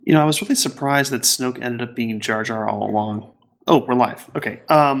I was really surprised that Snoke ended up being Jar Jar all along. Oh, we're live. Okay.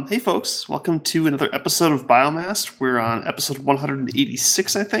 Hey, folks. Welcome to another episode of Biomass. We're on episode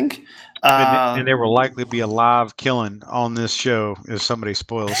 186, I think. And there will likely be a live killing on this show if somebody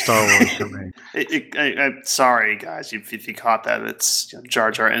spoils Star Wars for me. I'm sorry, guys, if you caught that. It's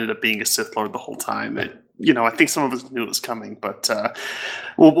Jar Jar ended up being a Sith Lord the whole time. I think some of us knew it was coming, but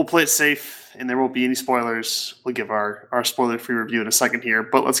we'll play it safe, and there won't be any spoilers. We'll give our spoiler-free review in a second here,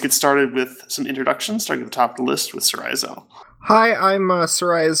 but let's get started with some introductions, starting at the top of the list with Sarai Zell. Hi, I'm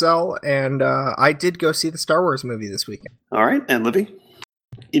Sarai Zell, and I did go see the Star Wars movie this weekend. All right, and Libby?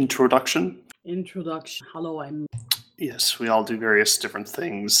 Introduction. Hello, I'm... Yes, we all do various different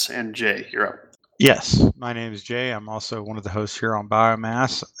things, and Jay, you're up. Yes, my name is Jay. I'm also one of the hosts here on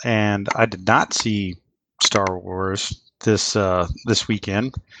Biomass, and I did not see Star Wars this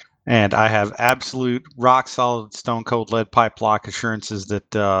weekend, and I have absolute rock solid stone cold lead pipe lock assurances that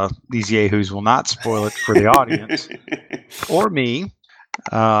these yahoos will not spoil it for the audience or me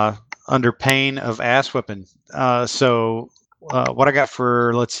under pain of ass whipping. What I got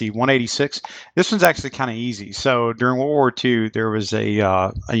for, 186. This one's actually kind of easy. So during World War II, there was a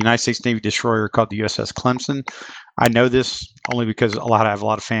United States Navy destroyer called the USS Clemson. I know this only because I have a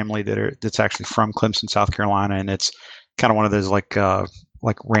lot of family that's actually from Clemson, South Carolina, and it's kind of one of those like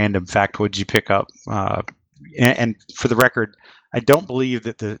random factoids you pick up. And for the record, I don't believe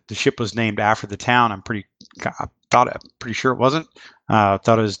that the ship was named after the town. I'm pretty sure it wasn't. I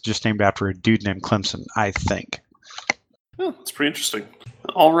thought it was just named after a dude named Clemson, I think. Oh, that's pretty interesting.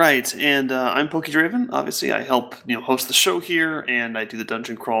 All right, and I'm Pokey Draven. Obviously, I help host the show here, and I do the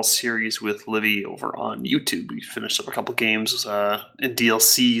Dungeon Crawl series with Livy over on YouTube. We finished up a couple games and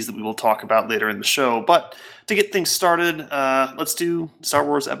DLCs that we will talk about later in the show. But to get things started, let's do Star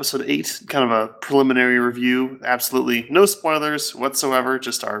Wars Episode 8, kind of a preliminary review. Absolutely no spoilers whatsoever,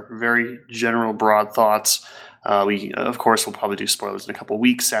 just our very general, broad thoughts. We, of course, will probably do spoilers in a couple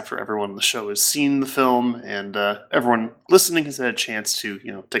weeks after everyone on the show has seen the film and everyone listening has had a chance to,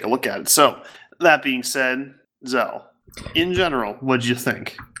 take a look at it. So, that being said, Zell, in general, what'd you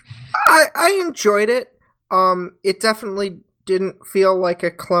think? I enjoyed it. It definitely didn't feel like a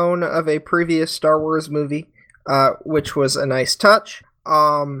clone of a previous Star Wars movie, which was a nice touch.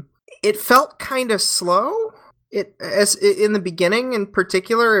 It felt kind of slow. In the beginning, in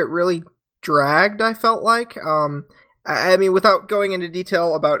particular, it really dragged, I felt like. I mean, without going into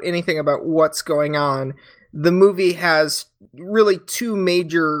detail about anything about what's going on, the movie has really two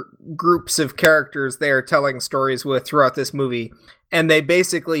major groups of characters they are telling stories with throughout this movie, and they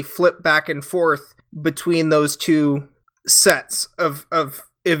basically flip back and forth between those two sets of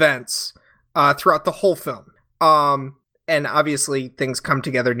events throughout the whole film. And obviously things come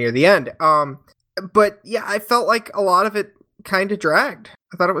together near the end. But yeah, I felt like a lot of it kind of dragged.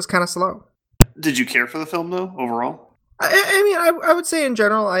 I thought it was kind of slow. Did you care for the film, though, overall? I mean, I would say in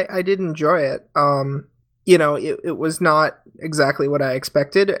general, I did enjoy it. It was not exactly what I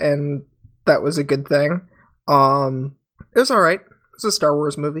expected, and that was a good thing. It was all right. It's a Star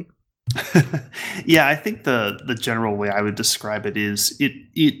Wars movie. Yeah, I think the general way I would describe it is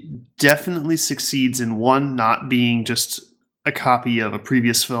it definitely succeeds in one, not being just a copy of a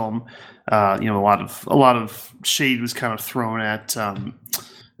previous film. A lot of shade was kind of thrown at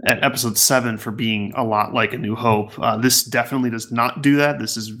Episode 7 for being a lot like A New Hope. This definitely does not do that.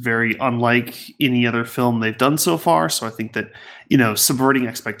 This is very unlike any other film they've done so far. So I think that, subverting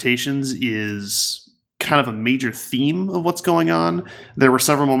expectations is kind of a major theme of what's going on. There were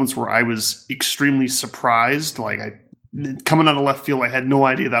several moments where I was extremely surprised. Coming out of left field, I had no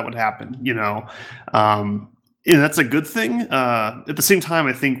idea that would happen, and that's a good thing. At the same time,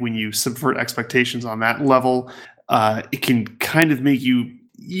 I think when you subvert expectations on that level, it can kind of make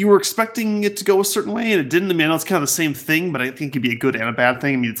you were expecting it to go a certain way and it didn't. I mean, I know it's kind of the same thing, but I think it could be a good and a bad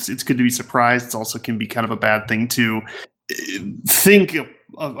thing. I mean, it's good to be surprised. It also can be kind of a bad thing to think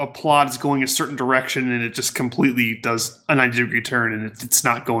a plot is going a certain direction and it just completely does a 90-degree turn and it's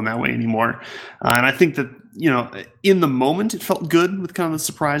not going that way anymore. And I think that, in the moment it felt good with kind of the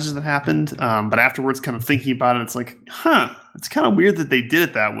surprises that happened. But afterwards, kind of thinking about it, it's like, it's kind of weird that they did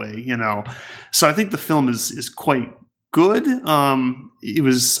it that way, So I think the film is quite good. It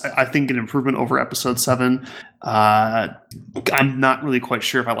was, I think, an improvement over Episode 7. I'm not really quite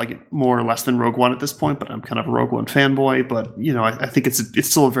sure if I like it more or less than Rogue One at this point, but I'm kind of a Rogue One fanboy. But I think it's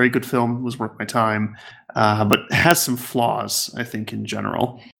still a very good film. It was worth my time, but it has some flaws, I think, in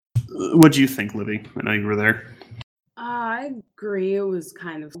general. What do you think, Livy? I know you were there. I agree. It was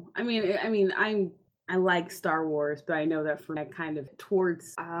kind of. I mean, I like Star Wars, but I know that for that kind of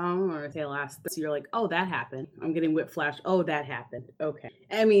towards, I don't want to say last, so you're like, oh, that happened. I'm getting whiplash. Oh, that happened. Okay.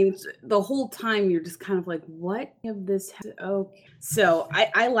 I mean, the whole time you're just kind of like, what of this? Okay. So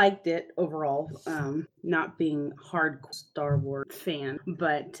I liked it overall, not being hardcore Star Wars fan,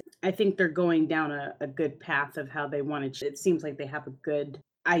 but I think they're going down a good path of how they want to. It seems like they have a good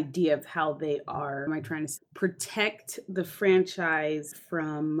idea of how they are. Am I trying to protect the franchise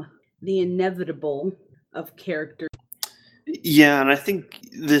from the inevitable of character? Yeah, and I think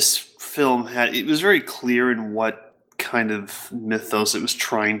this film it was very clear in what kind of mythos it was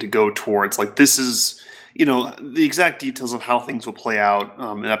trying to go towards. Like, this is, the exact details of how things will play out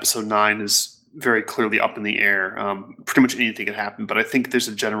in episode 9 is very clearly up in the air. Pretty much anything can happen, but I think there's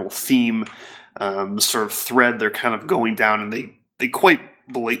a general theme, sort of thread they're kind of going down, and they quite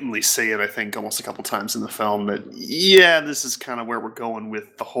blatantly say it, I think, almost a couple times in the film, that this is kind of where we're going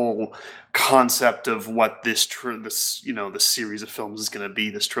with the whole concept of what this series of films is going to be,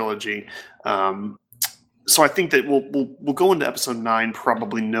 this trilogy. So I think that we'll go into episode 9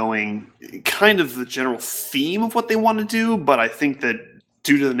 probably knowing kind of the general theme of what they want to do, but I think that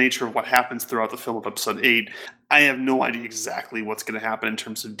due to the nature of what happens throughout the film of episode 8, I have no idea exactly what's going to happen in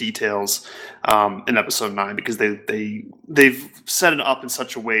terms of details in episode 9, because they've set it up in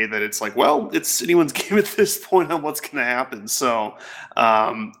such a way that it's like, well, it's anyone's game at this point on what's going to happen. So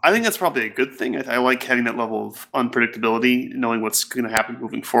I think that's probably a good thing. I like having that level of unpredictability, knowing what's going to happen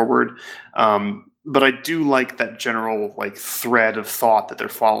moving forward. But I do like that general thread of thought that they're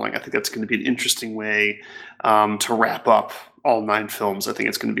following. I think that's going to be an interesting way to wrap up all 9 films. I think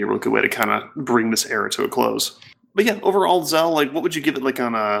it's going to be a real good way to kind of bring this era to a close. But yeah, overall, Zell, what would you give it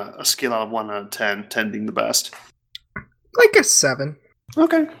on a scale out of 1 out of 10, 10 being the best? Like a 7.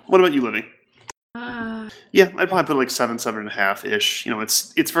 Okay. What about you, Livy? Yeah, I'd probably put 7, 7.5-ish.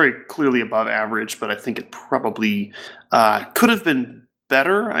 It's very clearly above average, but I think it probably could have been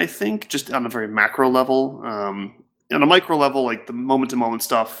better, I think, just on a very macro level. On a micro level, the moment-to-moment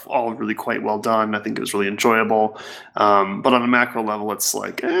stuff, all really quite well done. I think it was really enjoyable. But on a macro level, it's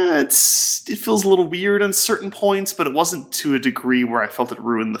it feels a little weird on certain points, but it wasn't to a degree where I felt it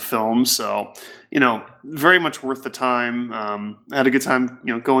ruined the film. So, very much worth the time. I had a good time,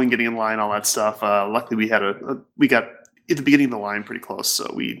 going, getting in line, all that stuff. Luckily, we got at the beginning of the line pretty close, so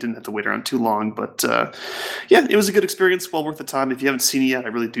we didn't have to wait around too long. But it was a good experience, well worth the time. If you haven't seen it yet, I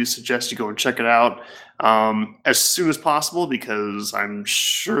really do suggest you go and check it out as soon as possible, because I'm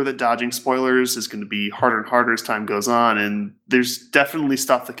sure that dodging spoilers is going to be harder and harder as time goes on, and there's definitely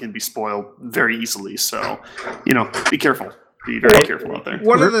stuff that can be spoiled very easily. So, be careful. Be very careful out there.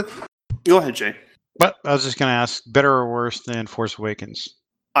 Go ahead, Jay. But I was just going to ask, better or worse than Force Awakens?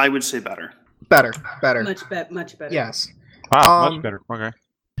 I would say better. Better. Much better. Yes. Wow, much better. Okay.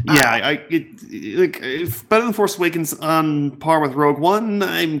 Yeah, if better than Force Awakens on par with Rogue One,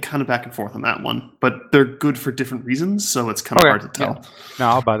 I'm kind of back and forth on that one. But they're good for different reasons, so it's kind of hard to tell. Yeah. No,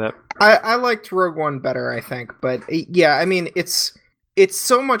 I'll buy that. I liked Rogue One better, I think. But yeah, I mean, it's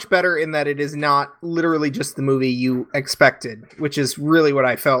so much better in that it is not literally just the movie you expected, which is really what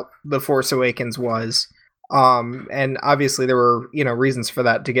I felt The Force Awakens was. And obviously there were, reasons for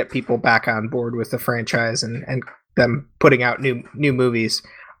that to get people back on board with the franchise and them putting out new movies.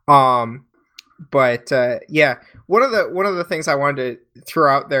 But one of the things I wanted to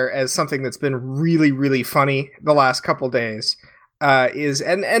throw out there as something that's been really, really funny the last couple days, is,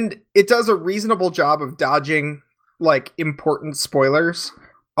 and it does a reasonable job of dodging important spoilers.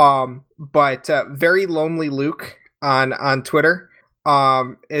 But Very Lonely Luke on Twitter,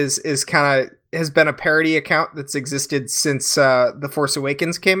 is kind of, has been a parody account that's existed since The Force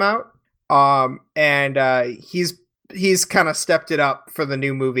Awakens came out. And he's kind of stepped it up for the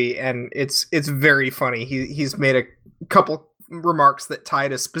new movie, and it's very funny. He's made a couple remarks that tie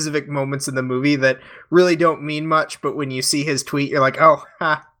to specific moments in the movie that really don't mean much, but when you see his tweet, you're like, oh,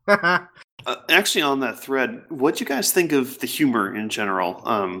 ha, ha, ha. Actually, on that thread, what do you guys think of the humor in general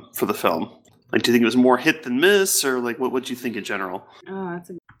for the film? Do you think it was more hit than miss, or what do you think in general? Oh,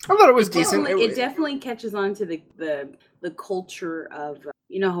 that's I thought it was decent. It definitely catches on to the culture of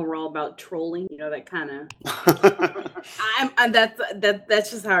how we're all about trolling. That kind of.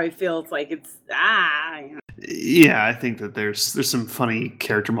 That's just how I feel. It's it's. Yeah, I think that there's some funny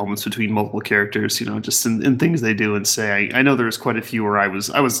character moments between multiple characters. Just in things they do and say. I know there was quite a few where I was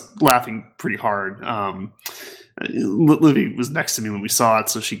laughing pretty hard. Livy was next to me when we saw it,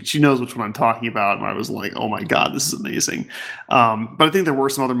 so she knows which one I'm talking about, and I was like, oh my god, this is amazing. But I think there were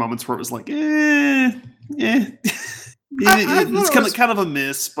some other moments where it was It's kind of a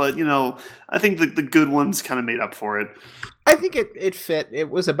miss, but I think the good ones kind of made up for it. I think it fit. It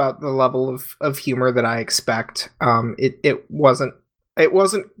was about the level of humor that I expect. It wasn't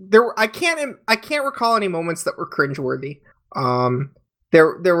there. I can't recall any moments that were cringeworthy.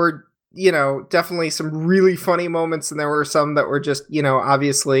 There were definitely some really funny moments, and there were some that were just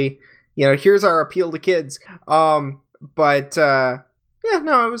obviously here's our appeal to kids. But yeah,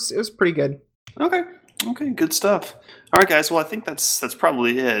 no, it was pretty good. Okay, good stuff. All right, guys. Well, I think that's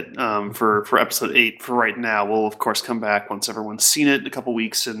probably it for episode 8 for right now. We'll of course come back once everyone's seen it in a couple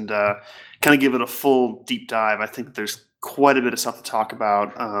weeks and kind of give it a full deep dive. I think that there's quite a bit of stuff to talk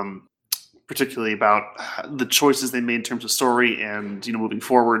about, particularly about the choices they made in terms of story and moving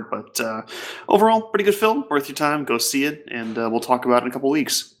forward. But overall, pretty good film. Worth your time. Go see it, and we'll talk about it in a couple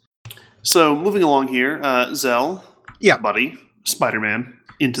weeks. So moving along here, Zell, yeah, buddy, Spider-Man.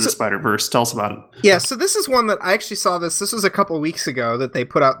 Into the Spider-Verse. Tell us about it. Yeah, so this is one that I actually saw this. This was a couple of weeks ago that they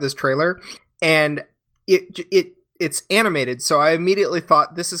put out this trailer, and it's animated. So I immediately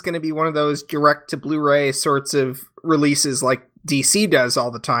thought this is going to be one of those direct to Blu-ray sorts of releases like DC does all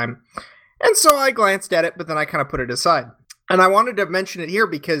the time. And so I glanced at it, but then I kind of put it aside. And I wanted to mention it here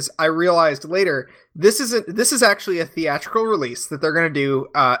because I realized later this is actually a theatrical release that they're going to do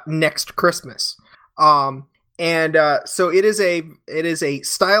next Christmas. And so it is a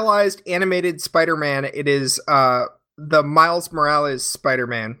stylized animated Spider-Man. It is the Miles Morales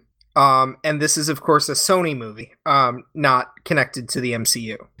Spider-Man. And this is of course a Sony movie, not connected to the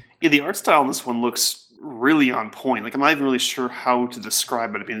MCU. Yeah, the art style in this one looks really on point. Like I'm not even really sure how to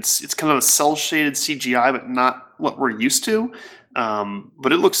describe it. I mean, it's kind of a cel shaded CGI, but not what we're used to.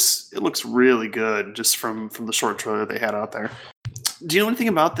 But it looks really good just from the short trailer they had out there. Do you know anything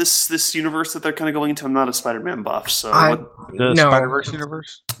about this universe that they're kind of going into? I'm not a Spider-Man buff, so the Spider-Verse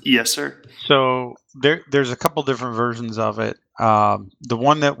universe. Yes, sir. So there's a couple different versions of it. The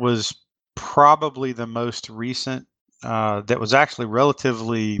one that was probably the most recent, that was actually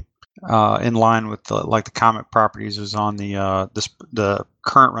relatively in line with the comic properties, was on the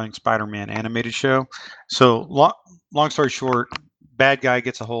current running Spider-Man animated show. So long story short, bad guy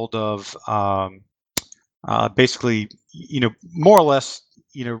gets a hold of basically, more or less,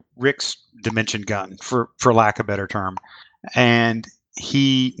 Rick's dimension gun, for lack of a better term. And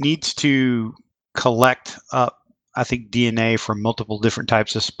he needs to collect up, I think, DNA from multiple different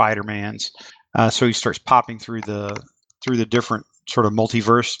types of Spider-Mans. So he starts popping through the different sort of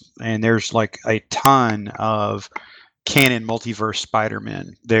multiverse, and there's like a ton of canon multiverse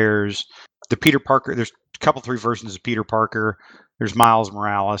Spider-Man. There's the Peter Parker. There's a couple, 3 versions of Peter Parker. There's Miles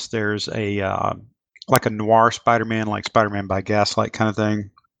Morales. There's a like a noir Spider-Man, like Spider-Man by Gaslight kind of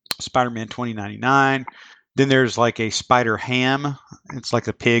thing. Spider-Man 2099. Then there's like a Spider-Ham. It's like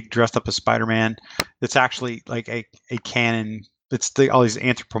a pig dressed up as Spider-Man. It's actually like a canon. It's all these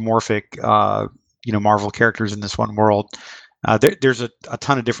anthropomorphic, Marvel characters in this one world. There's a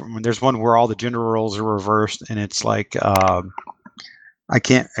ton of different ones. There's one where all the gender roles are reversed, and it's like I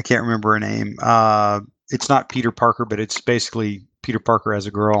can't remember her name. It's not Peter Parker, but it's basically Peter Parker as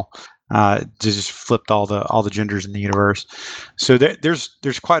a girl. Just flipped all the genders in the universe. So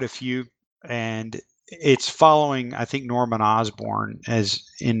there's quite a few, and it's following, I think, Norman Osborn as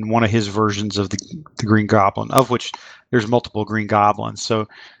in one of his versions of the Green Goblin, of which there's multiple Green Goblins. So,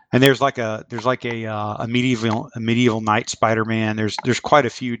 and there's like a medieval knight Spider-Man. There's quite a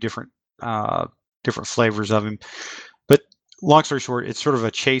few different flavors of him. But long story short, it's sort of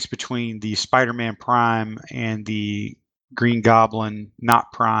a chase between the Spider-Man Prime and the Green Goblin,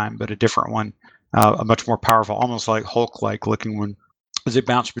 not Prime, but a different one, a much more powerful, almost like Hulk-like looking one, as it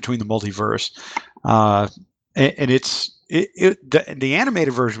bounced between the multiverse. And the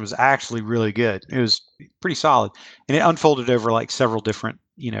animated version was actually really good. It was pretty solid, and it unfolded over like several different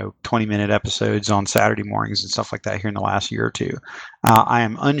 20-minute episodes on Saturday mornings and stuff like that here in the last year or two. I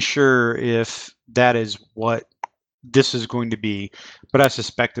am unsure if that is what this is going to be, but I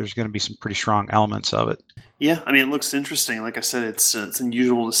suspect there's going to be some pretty strong elements of it. Yeah, I mean, it looks interesting. Like I said, it's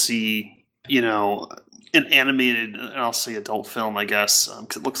unusual to see, an animated, and I'll say adult film, I guess,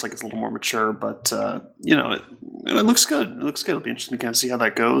 because it looks like it's a little more mature, but, it looks good. It looks good. It'll be interesting to kind of see how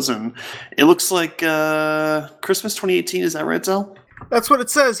that goes. And it looks like Christmas 2018. Is that right, Zell? That's what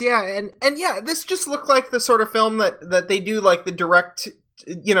it says, yeah. And yeah, this just looked like the sort of film that they do, like the direct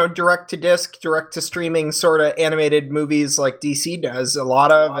to disc, direct to streaming sort of animated movies like DC does a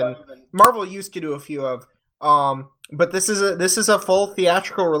lot of, and Marvel used to do a few of. But this is a full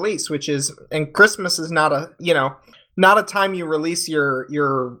theatrical release, and Christmas is not a time you release your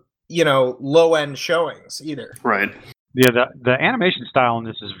low end showings either. Right. Yeah, the animation style in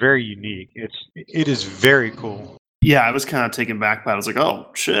this is very unique. It is very cool. Yeah, I was kind of taken back by it. I was like,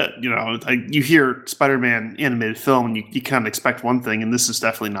 oh, shit. You hear Spider-Man animated film and you kind of expect one thing, and this is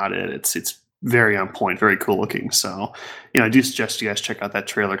definitely not it. It's very on point, very cool looking. So, I do suggest you guys check out that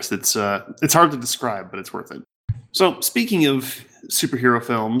trailer because it's hard to describe, but it's worth it. So, speaking of superhero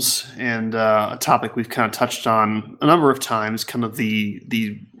films and a topic we've kind of touched on a number of times, kind of the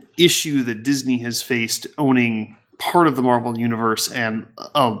issue that Disney has faced owning part of the Marvel universe and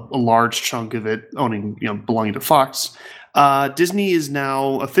a large chunk of it belonging to Fox. Disney is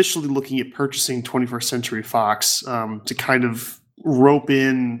now officially looking at purchasing 21st Century Fox to kind of rope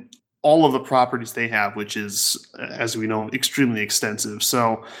in all of the properties they have, which is, as we know, extremely extensive.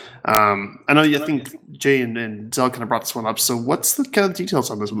 So I think Jay and Zell kind of brought this one up. So what's the kind of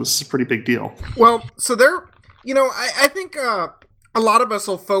details on this one? This is a pretty big deal. Well, so I think a lot of us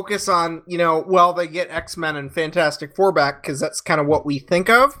will focus on, they get X-Men and Fantastic Four back because that's kind of what we think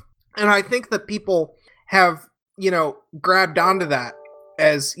of. And I think that people have, grabbed onto that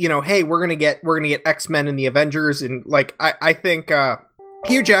as, hey, we're going to get X-Men and the Avengers. And I think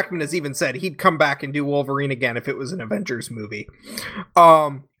Hugh Jackman has even said he'd come back and do Wolverine again if it was an Avengers movie.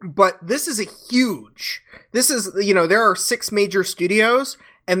 But this is there are 6 major studios,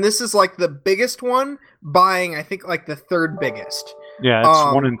 and this is like the biggest one buying, I think, like the 3rd biggest. Yeah,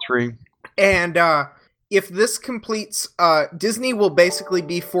 it's 1 in 3. And if this completes, Disney will basically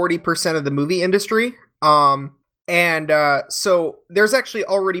be 40% of the movie industry. So there's actually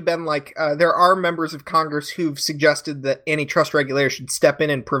already been there are members of Congress who've suggested that antitrust regulators should step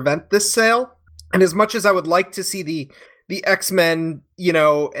in and prevent this sale. And as much as I would like to see the X-Men,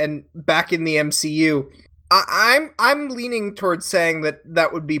 and back in the MCU, I'm leaning towards saying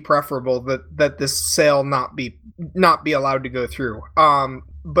that would be preferable, that this sale not be allowed to go through.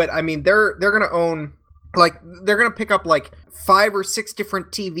 But I mean, they're going to own, they're going to pick up 5 or 6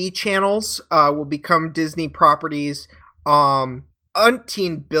 different TV channels, will become Disney properties.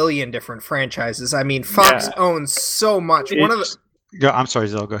 Umpteen billion different franchises. I mean, Fox owns so much. I'm sorry,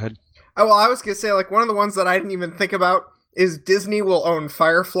 Zell, go ahead. Oh, well, I was going to say, one of the ones that I didn't even think about is Disney will own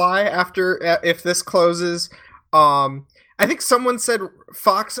Firefly if this closes. I think someone said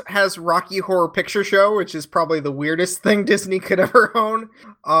Fox has Rocky Horror Picture Show, which is probably the weirdest thing Disney could ever own.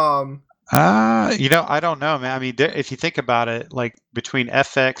 I don't know, man. I mean, if you think about it, between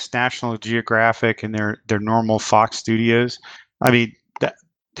FX, National Geographic, and their normal Fox studios, I mean, I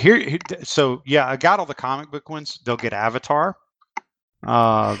got all the comic book ones. They'll get Avatar.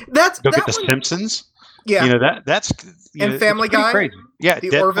 They'll get The Simpsons. Yeah, that's and Family Guy. Crazy. Yeah, the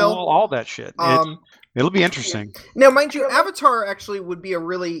Deadpool, Orville, all that shit. It'll be interesting. Now, mind you, Avatar actually would be a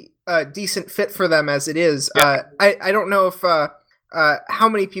really decent fit for them as it is. Yeah. I don't know if how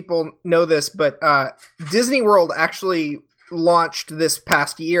many people know this, but Disney World actually launched this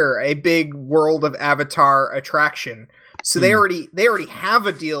past year a big World of Avatar attraction. So they already have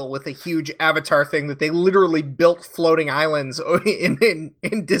a deal with a huge Avatar thing that they literally built floating islands in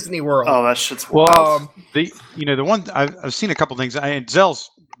Disney World. Oh, that shit's wild. The one I've seen a couple things.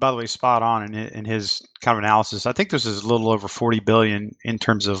 Zell's, by the way, spot on in his kind of analysis. I think this is a little over $40 billion in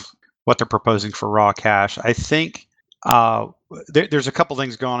terms of what they're proposing for raw cash. I think there's a couple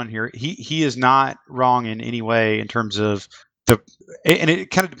things going on here. He is not wrong in any way in terms of and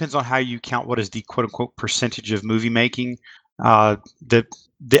it kind of depends on how you count what is the quote unquote percentage of movie making. The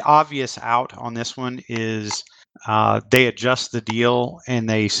obvious out on this one is they adjust the deal and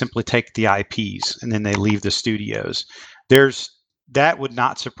they simply take the IPs and then they leave the studios. That would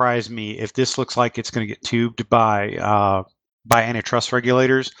not surprise me if this looks like it's going to get tubed by antitrust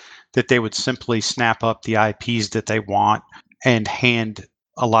regulators, that they would simply snap up the IPs that they want and hand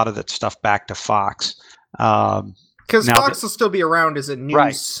a lot of that stuff back to Fox. Because Fox will still be around as a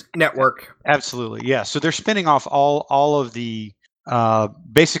news network. Absolutely, yeah. So they're spinning off all of the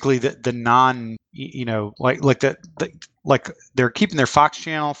basically the non, they're keeping their Fox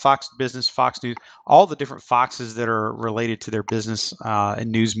channel, Fox Business, Fox News, all the different Foxes that are related to their business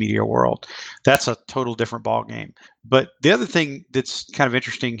and news media world. That's a total different ball game. But the other thing that's kind of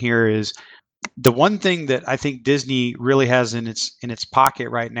interesting here is the one thing that I think Disney really has in its pocket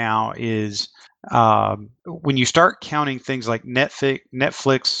right now is when you start counting things like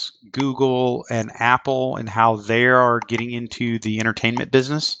Netflix, Google, and Apple, and how they are getting into the entertainment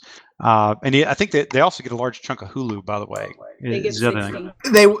business. I think that they also get a large chunk of Hulu, by the way. They get 60.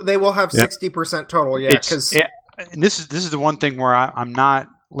 They will have 60% total, yeah. And this is the one thing where I'm not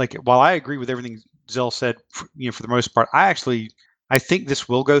while I agree with everything Zell said, for the most part, I think this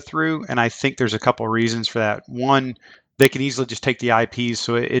will go through, and I think there's a couple of reasons for that. One, they can easily just take the IPs,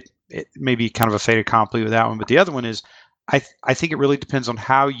 so it may be kind of a fait accompli with that one. But the other one is, I think it really depends on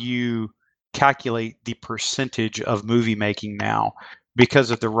how you calculate the percentage of movie making now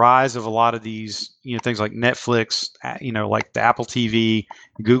because of the rise of a lot of these, things like Netflix, like the Apple TV,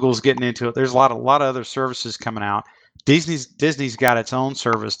 Google's getting into it. There's a lot of other services coming out. Disney's got its own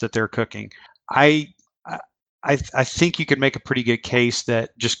service that they're cooking. I think you could make a pretty good case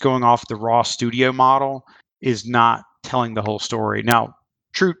that just going off the raw studio model is not telling the whole story. Now,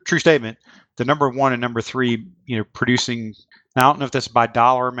 true statement. The number 1 and number 3, producing. Now, I don't know if that's by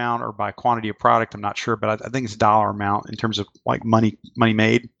dollar amount or by quantity of product. I'm not sure, but I think it's dollar amount in terms of like money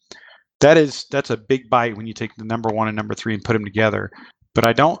made. That's a big bite when you take the number 1 and number 3 and put them together. But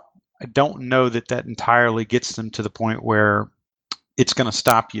I don't know that entirely gets them to the point where it's going to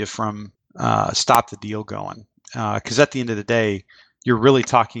stop you from stop the deal going. Because at the end of the day, you're really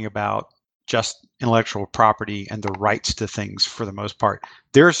talking about just intellectual property and the rights to things for the most part.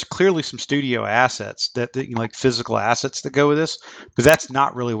 There's clearly some studio assets that like physical assets that go with this, but that's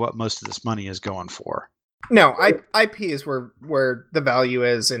not really what most of this money is going for. No, IP is where the value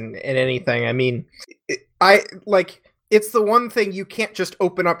is in anything. I mean, it's the one thing you can't just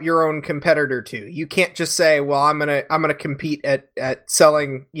open up your own competitor to. You can't just say, well, I'm gonna compete at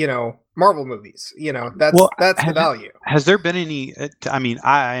selling, Marvel movies. That's the value. Has there been any? I mean,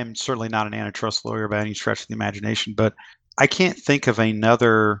 I am certainly not an antitrust lawyer by any stretch of the imagination, but I can't think of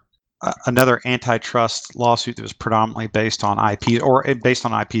another antitrust lawsuit that was predominantly based on IP or based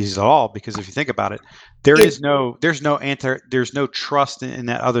on IPs at all. Because if you think about it, there's no trust in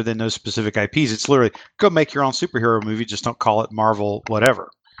that other than those specific IPs. It's literally go make your own superhero movie, just don't call it Marvel, whatever.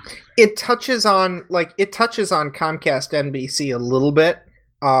 It touches on Comcast NBC a little bit.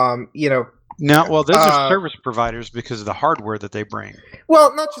 No, well, those are service providers because of the hardware that they bring.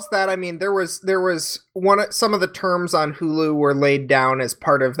 Well, not just that. I mean, there was some of the terms on Hulu were laid down as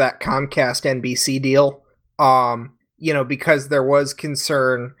part of that Comcast NBC deal. Because there was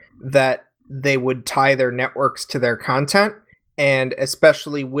concern that they would tie their networks to their content, and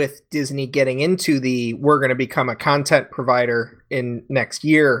especially with Disney getting into the we're going to become a content provider in next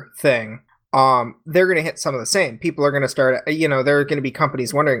year thing. They're going to hit some of the same. People are going to start, there are going to be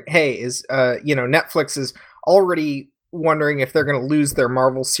companies wondering, hey, Netflix is already wondering if they're going to lose their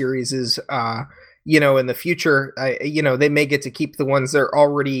Marvel series in the future. They may get to keep the ones they're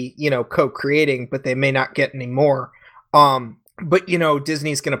already, co-creating, but they may not get any more. But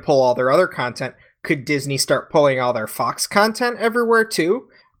Disney's going to pull all their other content. Could Disney start pulling all their Fox content everywhere too?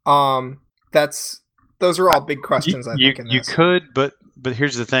 Those are all big questions. I think you could, but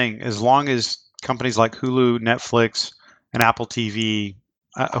here's the thing: as long as companies like Hulu, Netflix, and Apple TV,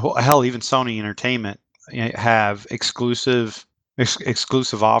 hell, even Sony Entertainment have exclusive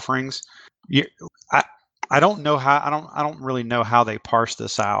offerings, I don't know how. I don't really know how they parse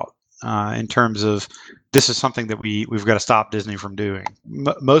this out in terms of this is something that we've got to stop Disney from doing.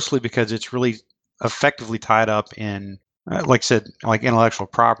 Mostly because it's really effectively tied up in, like I said, like intellectual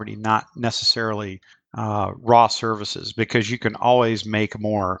property, not necessarily raw services, because you can always make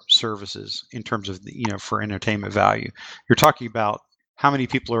more services in terms of for entertainment value. You're talking about how many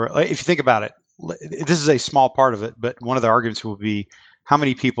people are, if you think about it, this is a small part of it, but one of the arguments will be how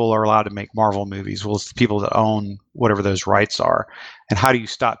many people are allowed to make Marvel movies? Well, it's the people that own whatever those rights are. And how do you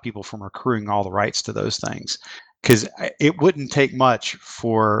stop people from accruing all the rights to those things? Because it wouldn't take much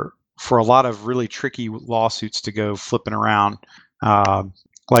for a lot of really tricky lawsuits to go flipping around.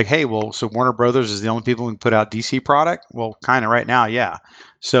 Like, hey, well, so Warner Brothers is the only people who can put out DC product? Well, kind of right now, yeah.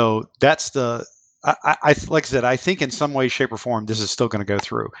 So that's I like I said, I think in some way, shape, or form, this is still going to go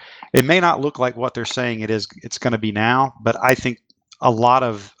through. It may not look like what they're saying it's going to be now, but I think a lot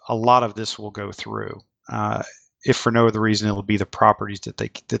of this will go through. If for no other reason, it'll be the properties that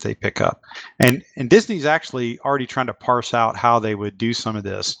they pick up. And Disney's actually already trying to parse out how they would do some of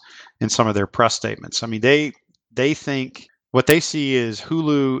this in some of their press statements. I mean, they think what they see is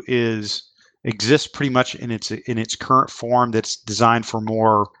Hulu exists pretty much in its current form, that's designed for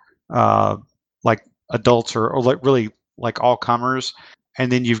more like adults or like really like all comers.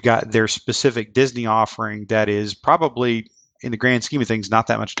 And then you've got their specific Disney offering that is probably, in the grand scheme of things, not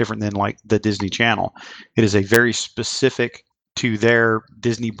that much different than like the Disney Channel. It is a very specific to their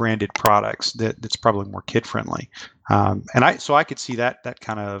Disney branded products that's probably more kid friendly. And I could see that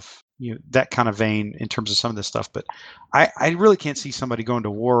kind of vein in terms of some of this stuff, but I really can't see somebody going to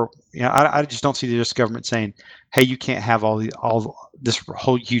war. I just don't see the U.S. government saying, hey, you can't have all this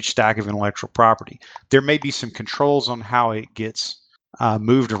whole huge stack of intellectual property. There may be some controls on how it gets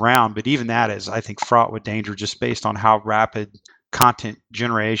moved around, but even that is, I think, fraught with danger just based on how rapid content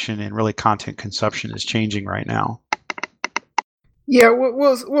generation and really content consumption is changing right now. Yeah,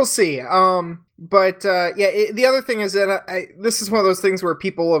 we'll see. The other thing is that this is one of those things where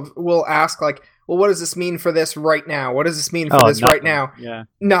people will ask like, well, what does this mean for this right now? What does this mean for this right now? Yeah,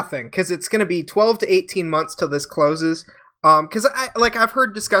 nothing, because it's going to be 12 to 18 months till this closes. Because I've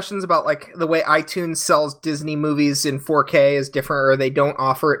heard discussions about like the way iTunes sells Disney movies in 4K is different, or they don't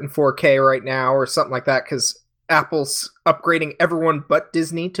offer it in 4K right now, or something like that, because Apple's upgrading everyone but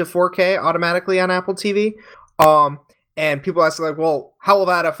Disney to 4K automatically on Apple TV. And people ask like, well, how will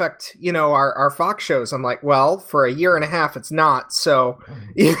that affect, our Fox shows? I'm like, well, for a year and a half, it's not. So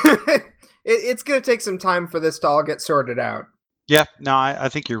it's going to take some time for this to all get sorted out. Yeah, no, I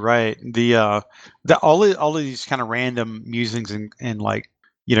think you're right. The all of these kind of random musings and like,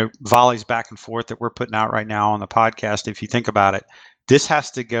 volleys back and forth that we're putting out right now on the podcast, if you think about it, this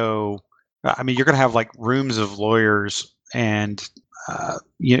has to go. I mean, you're going to have like rooms of lawyers and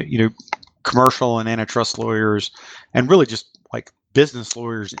commercial and antitrust lawyers, and really just like business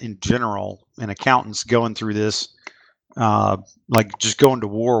lawyers in general and accountants going through this, like just going to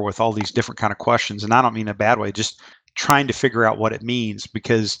war with all these different kind of questions. And I don't mean in a bad way, just trying to figure out what it means.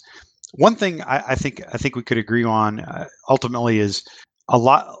 Because one thing I think we could agree on ultimately is a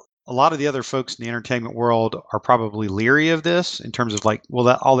lot of the other folks in the entertainment world are probably leery of this in terms of like, well,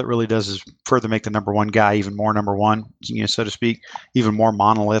 that all it really does is further make the number one guy even more number one, so to speak, even more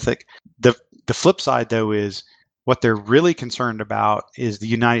monolithic. The flip side, though, is what they're really concerned about is the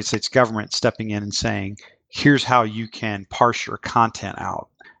United States government stepping in and saying, here's how you can parse your content out.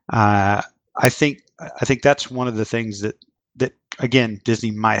 I think that's one of the things that again,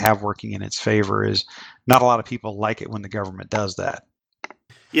 Disney might have working in its favor is not a lot of people like it when the government does that.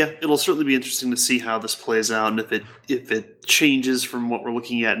 Yeah, it'll certainly be interesting to see how this plays out, and if it changes from what we're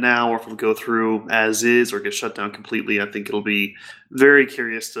looking at now, or if it'll go through as is or get shut down completely. I think it'll be very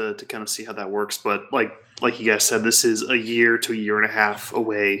curious to kind of see how that works. But like you guys said, this is a year to a year and a half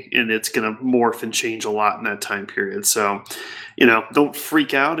away, and it's going to morph and change a lot in that time period. So, don't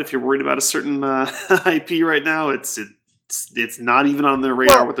freak out if you're worried about a certain IP right now. It's not even on their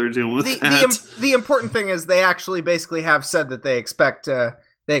radar what they're doing with that. The important thing is they actually basically have said that they expect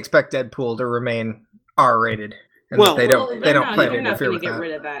Deadpool to remain R-rated, and they don't plan to interfere with that. They're not going to get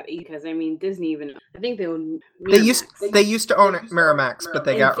rid of that because Disney even I think they used to own Miramax, but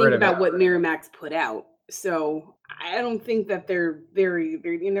they got rid of it. Think about what Miramax put out, so I don't think that they're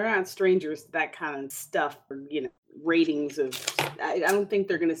they're not strangers to that kind of stuff. Ratings of I don't think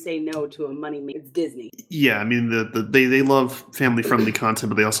they're going to say no to a money maker. It's Disney. Yeah, I mean they love family friendly content,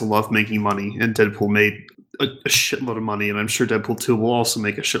 but they also love making money, and Deadpool made a shitload of money, and I'm sure Deadpool 2 will also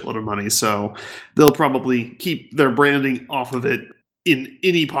make a shitload of money, so they'll probably keep their branding off of it in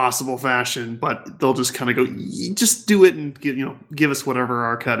any possible fashion, but they'll just kind of go, just do it and give us whatever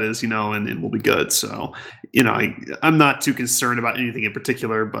our cut is, and we'll be good. So, I'm not too concerned about anything in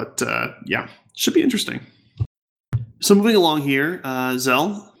particular, but yeah, should be interesting. So moving along here,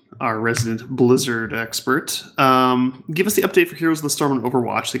 Zell, our resident Blizzard expert, give us the update for Heroes of the Storm and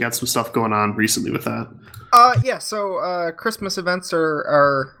Overwatch. They got some stuff going on recently with that. So Christmas events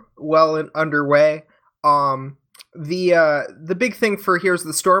are well underway. The big thing for Heroes of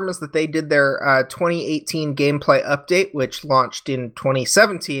the Storm is that they did their 2018 gameplay update, which launched in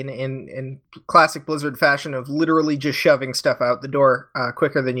 2017 in classic Blizzard fashion of literally just shoving stuff out the door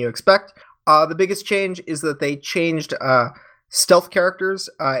quicker than you expect. The biggest change is that they changed stealth characters.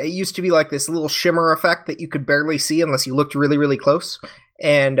 It used to be like this little shimmer effect that you could barely see unless you looked really, really close.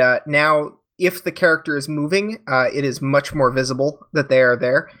 And now, if the character is moving, it is much more visible that they are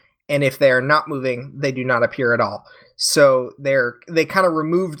there. And if they are not moving, they do not appear at all. So they kind of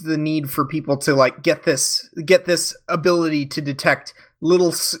removed the need for people to like get this ability to detect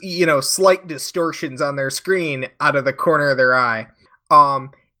little, slight distortions on their screen out of the corner of their eye.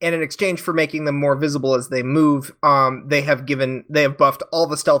 And in exchange for making them more visible as they move, they have buffed all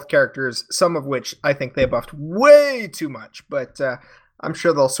the stealth characters, some of which I think they buffed way too much, but I'm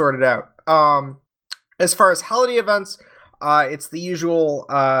sure they'll sort it out. As far as holiday events, it's the usual.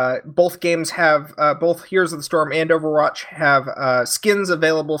 Both games have, both Heroes of the Storm and Overwatch have skins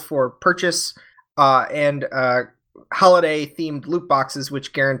available for purchase, and holiday-themed loot boxes,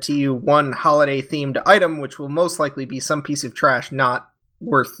 which guarantee you one holiday-themed item, which will most likely be some piece of trash not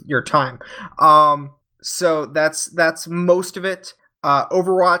worth your time. So that's most of it.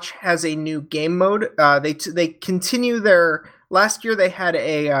 Overwatch has a new game mode. They continue their last year. They had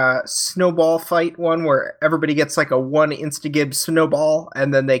a snowball fight one where everybody gets like a one Instagib snowball,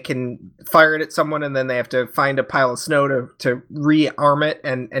 and then they can fire it at someone, and then they have to find a pile of snow to rearm it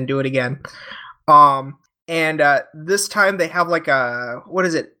and do it again. And this time they have like a, what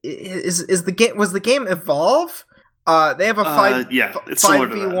is it? Was the game Evolve? They have a it's similar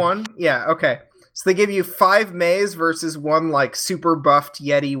to 5v1. Yeah, okay. So they give you 5 Mays versus one like super buffed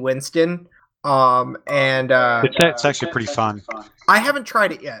Yeti Winston. It's actually pretty fun. I haven't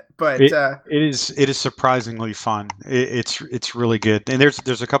tried it yet, but it is surprisingly fun. It's really good, and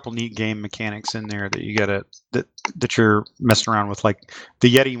there's a couple neat game mechanics in there that you that you're messing around with. Like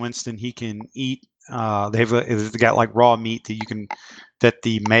the Yeti Winston, he can eat. They've got like raw meat that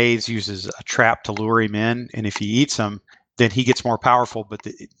the maze uses a trap to lure him in, and if he eats them, then he gets more powerful. But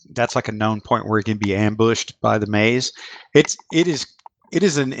that's like a known point where he can be ambushed by the maze. It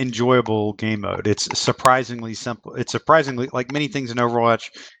is an enjoyable game mode. It's surprisingly simple. It's surprisingly, like many things in Overwatch,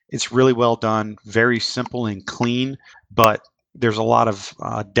 it's really well done, very simple and clean, but there's a lot of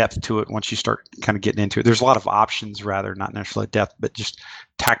depth to it once you start kind of getting into it. There's a lot of options, rather, not necessarily depth, but just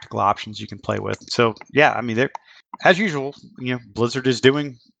tactical options you can play with. So, yeah, I mean, they're, as usual, Blizzard is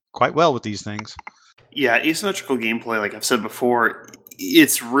doing quite well with these things. Yeah, asymmetrical gameplay, like I've said before,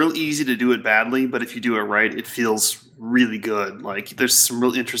 it's real easy to do it badly, but if you do it right, it feels really good. Like there's some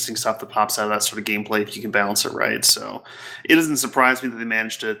real interesting stuff that pops out of that sort of gameplay if you can balance it right. So it doesn't surprise me that they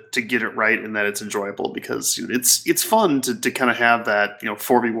managed to get it right and that it's enjoyable, because it's fun to kind of have that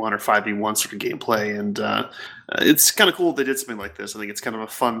 4v1 or 5v1 sort of gameplay, and it's kind of cool they did something like this. I think it's kind of a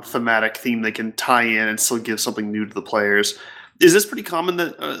fun thematic theme they can tie in and still give something new to the players. Is this pretty common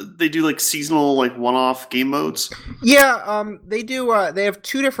that they do like seasonal, like one-off game modes? Yeah, they do. They have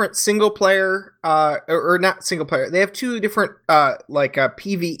 2 different single player, or not single player. They have 2 different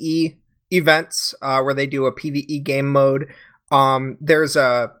PVE events where they do a PVE game mode. There's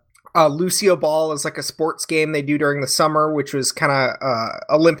a Lucio Ball is like a sports game they do during the summer, which was kind of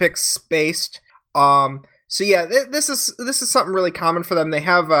Olympics based. So yeah, this is something really common for them. They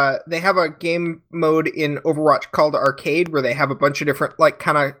have a game mode in Overwatch called Arcade, where they have a bunch of different like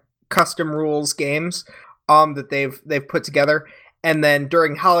kind of custom rules games that they've put together. And then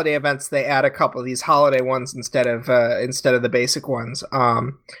during holiday events, they add a couple of these holiday ones instead of the basic ones.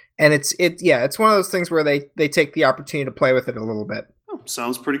 And it's one of those things where they take the opportunity to play with it a little bit. Oh,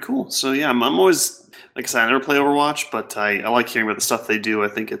 sounds pretty cool. So yeah, I'm always, like I said, I never play Overwatch, but I like hearing about the stuff they do. I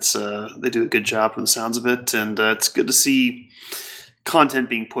think it's they do a good job from the sounds of it, and it's good to see content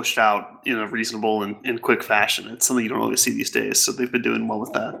being pushed out in a reasonable and quick fashion. It's something you don't always see these days, so they've been doing well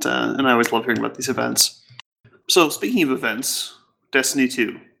with that, and I always love hearing about these events. So speaking of events, Destiny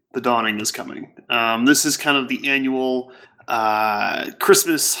 2, The Dawning is coming. This is kind of the annual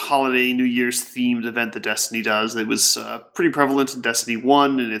Christmas, holiday, New Year's themed event that Destiny does. It was pretty prevalent in Destiny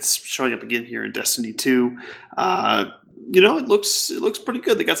 1, and it's showing up again here in Destiny 2. It looks pretty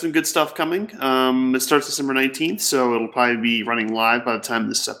good. They got some good stuff coming. It starts December 19th, so it'll probably be running live by the time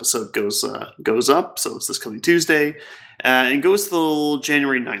this episode goes up. So it's this coming Tuesday. And goes till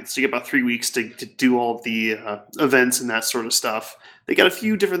January 9th. So you get about 3 weeks to do all of the events and that sort of stuff. They got a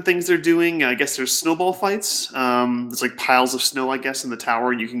few different things they're doing. I guess there's snowball fights. There's like piles of snow, I guess, in the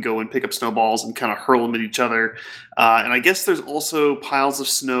tower. You can go and pick up snowballs and kind of hurl them at each other. And I guess there's also piles of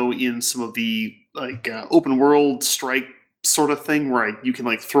snow in some of the like open world strike sort of thing where you can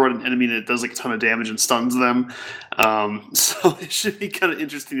like throw at an enemy and it does like a ton of damage and stuns them. So it should be kind of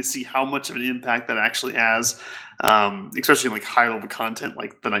interesting to see how much of an impact that actually has, especially in like high level content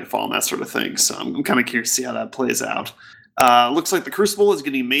like the Nightfall and that sort of thing. So I'm kind of curious to see how that plays out. Looks like the Crucible is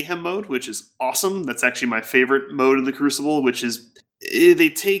getting Mayhem mode, which is awesome. That's actually my favorite mode in the Crucible, which is they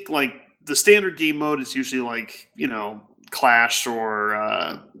take like the standard game mode is usually like, Clash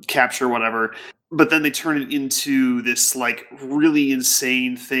or Capture, whatever. But then they turn it into this like really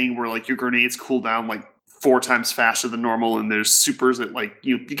insane thing where like your grenades cool down like 4 times faster than normal, and there's supers that like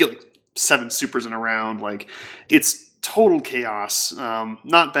you get like 7 supers in a round. Like it's total chaos,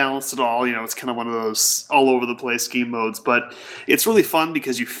 not balanced at all. It's kind of one of those all over the place game modes, but it's really fun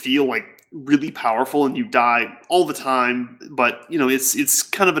because you feel like really powerful and you die all the time. But it's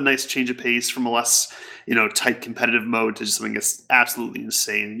kind of a nice change of pace from a less tight competitive mode to just something that's absolutely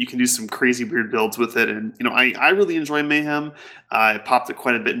insane. You can do some crazy weird builds with it, and I really enjoy Mayhem. I popped it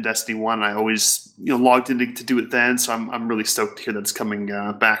quite a bit in Destiny 1. I always logged in to do it then, so I'm really stoked to hear that it's coming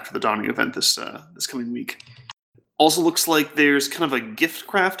back for the Dawning event this coming week. Also looks like there's kind of a gift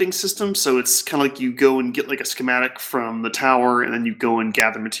crafting system, so it's kind of like you go and get like a schematic from the tower, and then you go and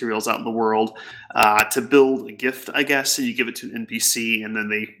gather materials out in the world to build a gift, I guess, and you give it to an NPC, and then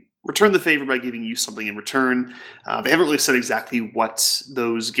they return the favor by giving you something in return. They haven't really said exactly what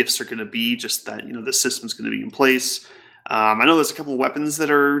those gifts are going to be, just that the system's going to be in place. I know there's a couple of weapons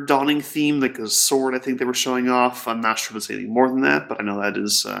that are Dawning themed, like a sword I think they were showing off. I'm not sure if it's anything more than that, but I know that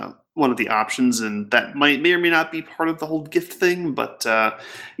is one of the options, and that may or may not be part of the whole gift thing. But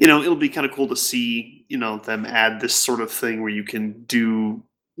it'll be kind of cool to see them add this sort of thing where you can do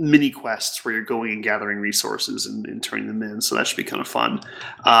mini quests where you're going and gathering resources and turning them in. So that should be kind of fun.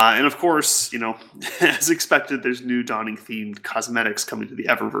 And of course, as expected, there's new Dawning themed cosmetics coming to the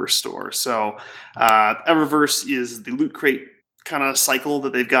Eververse store. So Eververse is the loot crate kind of cycle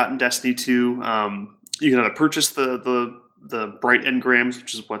that they've got in Destiny 2. You can either purchase the bright engrams,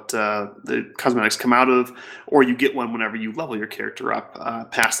 which is what the cosmetics come out of, or you get one whenever you level your character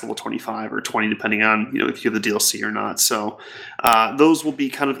up past level 25 or 20, depending on if you have the DLC or not. So those will be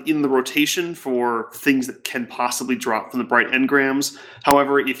kind of in the rotation for things that can possibly drop from the bright engrams.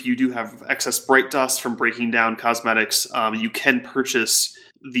 However, if you do have excess bright dust from breaking down cosmetics, you can purchase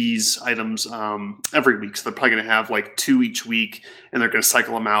these items every week. So they're probably going to have like 2 each week, and they're going to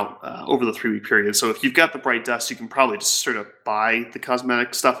cycle them out over the 3-week period. So if you've got the bright dust, you can probably just straight up buy the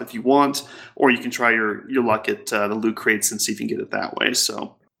cosmetic stuff if you want, or you can try your luck at the loot crates and see if you can get it that way.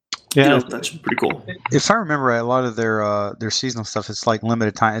 So yeah, that should be pretty cool. If I remember right, a lot of their seasonal stuff, it's like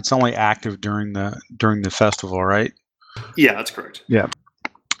limited time. It's only active during the festival, right? Yeah, that's correct. Yeah.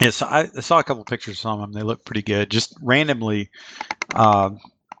 Yeah, so I saw a couple pictures of some of them. They look pretty good. Just randomly,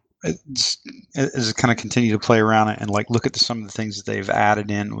 as kind of continue to play around it and like look at some of the things that they've added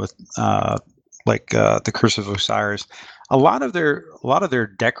in with the Curse of Osiris. A lot of their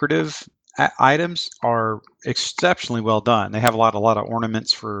decorative items are exceptionally well done. They have a lot of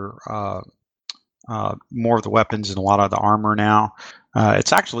ornaments for more of the weapons and a lot of the armor now.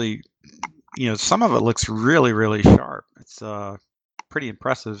 It's actually, some of it looks really, really sharp. It's pretty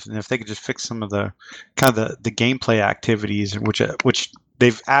impressive. And if they could just fix some of the kind of the gameplay activities, which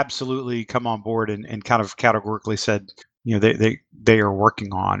they've absolutely come on board and kind of categorically said, they are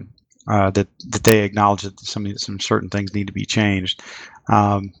working on, that they acknowledge that some certain things need to be changed.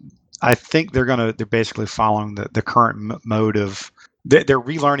 I think they're basically following the current mode of they're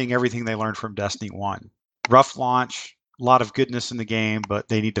relearning everything they learned from Destiny 1. Rough launch, a lot of goodness in the game, but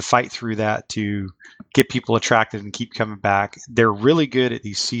they need to fight through that to get people attracted and keep coming back. They're really good at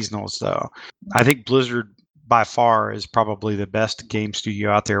these seasonals, though. I think Blizzard by far is probably the best game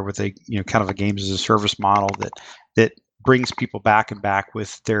studio out there with a kind of a games as a service model that brings people back and back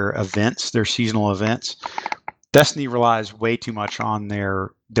with their events, their seasonal events. Destiny relies way too much on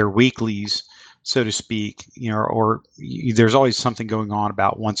their weeklies, so to speak, or there's always something going on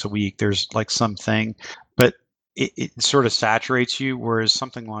about once a week. There's like something, but it sort of saturates you. Whereas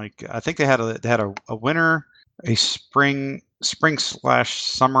something like, I think they had a winter, a spring/summer,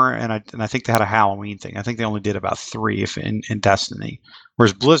 and I think they had a Halloween thing. I think they only did about 3 in Destiny.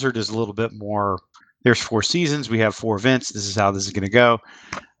 Whereas Blizzard is a little bit more, there's 4 seasons, we have 4 events, this is how this is going to go.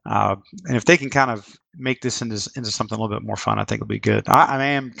 And if they can kind of make this into something a little bit more fun, I think it'll be good. I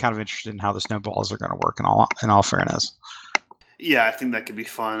am kind of interested in how the snowballs are going to work in all fairness. Yeah, I think that could be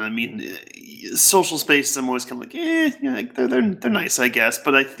fun. I mean, social spaces, I'm always kind of like, they're nice, I guess.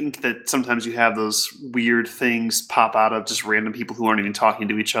 But I think that sometimes you have those weird things pop out of just random people who aren't even talking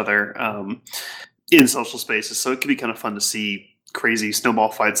to each other in social spaces. So it could be kind of fun to see crazy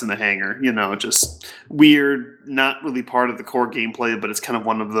snowball fights in the hangar, just weird, not really part of the core gameplay, but it's kind of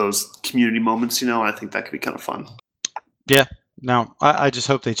one of those community moments, I think that could be kind of fun. Yeah. Now, I just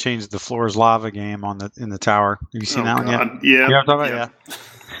hope they change the Floor is Lava game in the tower. Have you seen that one yet? Yeah. You know what I'm talking about?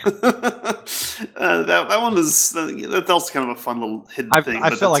 Yeah. That one was that's also kind of a fun little hidden thing. I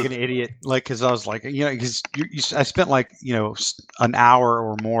felt like an idiot, because I was like, because I spent like an hour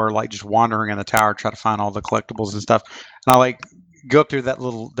or more like just wandering in the tower trying to find all the collectibles and stuff, and I like go up through that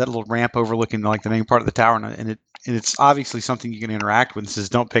little ramp overlooking like the main part of the tower, and it's obviously something you can interact with. It says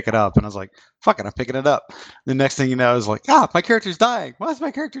don't pick it up, and I was like, fuck it, I'm picking it up. The next thing you know, I was like, my character's dying. Why is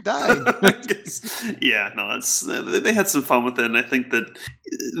my character dying? Yeah, no, they had some fun with it, and I think that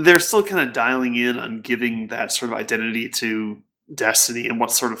they're still kind of dialing in on giving that sort of identity to Destiny and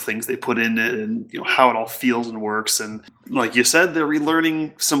what sort of things they put in it, and how it all feels and works. And like you said, they're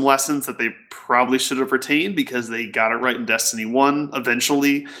relearning some lessons that they probably should have retained because they got it right in Destiny 1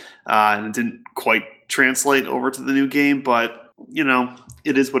 eventually, and it didn't quite translate over to the new game. But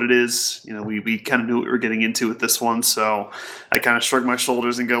it is what it is. We kind of knew what we were getting into with this one, so I kind of shrug my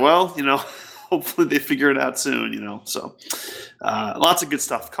shoulders and go, well, hopefully they figure it out soon. So lots of good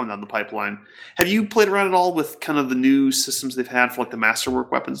stuff coming down the pipeline. Have you played around at all with kind of the new systems they've had for like the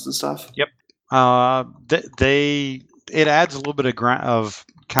masterwork weapons and stuff? Yep. It adds a little bit of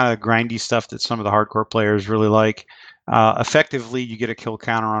kind of grindy stuff that some of the hardcore players really like. Effectively, you get a kill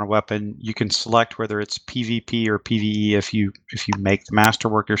counter on a weapon. You can select whether it's PvP or PvE if you make the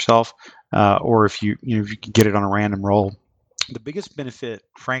masterwork yourself, or if you can get it on a random roll. The biggest benefit,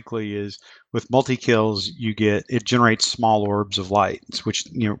 frankly, is with multi-kills, it generates small orbs of light, which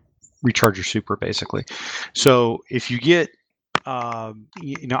recharge your super basically. So if you get, I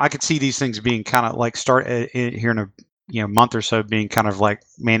could see these things being kind of like start here in a month or so being kind of like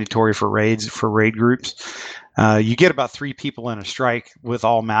mandatory for raid groups. You get about 3 people in a strike with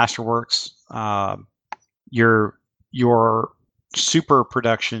all masterworks. Your super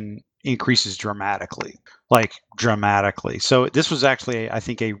production increases dramatically. So this was actually, I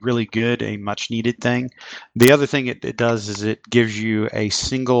think, a really good, a much needed thing. The other thing it does is it gives you a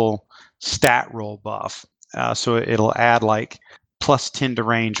single stat roll buff. So it'll add like +10 to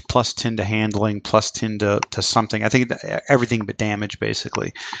range, +10 to handling, +10 to something. I think everything but damage,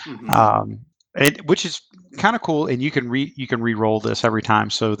 basically. Mhm. Which is kind of cool, and you can re-roll this every time.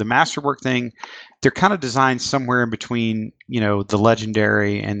 So the masterwork thing, they're kind of designed somewhere in between, the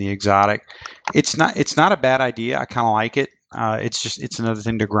legendary and the exotic. It's not a bad idea. I kind of like it. It's another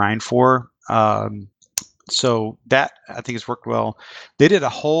thing to grind for. So that, I think, has worked well. They did a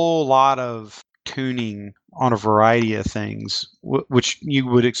whole lot of tuning on a variety of things, which you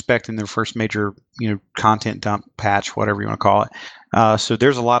would expect in their first major, content dump patch, whatever you want to call it. So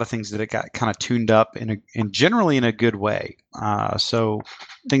there's a lot of things that it got kind of tuned up and generally in a good way. So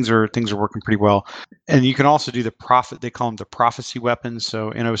things are working pretty well. And you can also do they call them the prophecy weapons.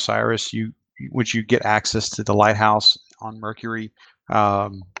 So in Osiris, once you get access to the lighthouse on Mercury,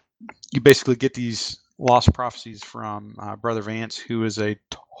 you basically get these lost prophecies from Brother Vance, who is a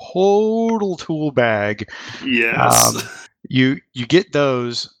total tool bag. Yes. You get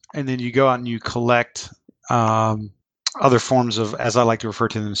those, and then you go out and you collect other forms of, as I like to refer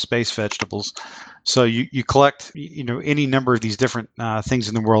to them, space vegetables. So you collect any number of these different things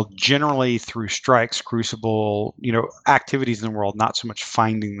in the world, generally through strikes, crucible, activities in the world, not so much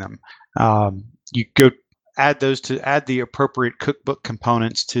finding them. You go add the appropriate cookbook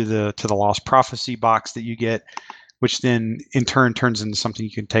components to the Lost Prophecy box that you get, which then in turn turns into something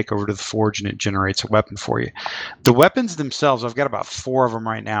you can take over to the forge, and it generates a weapon for you. The weapons themselves, I've got about 4 of them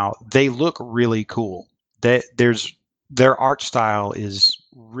right now. They look really cool. Their art style is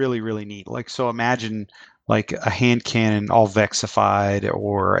really, really neat. So imagine like a hand cannon all vexified,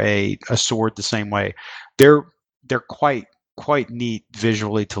 or a sword the same way. They're quite neat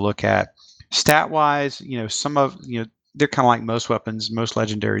visually to look at. Stat wise, some of they're kind of like most weapons, most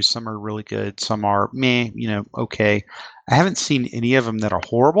legendaries. Some are really good, some are meh, okay. I haven't seen any of them that are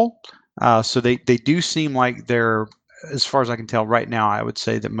horrible. So they do seem like they're, as far as I can tell right now, I would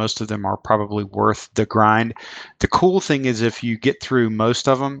say that most of them are probably worth the grind. The cool thing is, if you get through most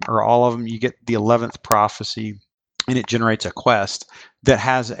of them or all of them, you get the 11th prophecy, and it generates a quest that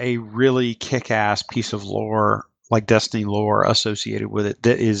has a really kick-ass piece of lore, like Destiny lore, associated with it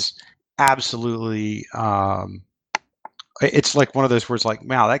that is absolutely it's like one of those where it's like,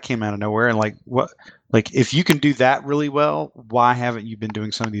 wow, that came out of nowhere. And if you can do that really well, why haven't you been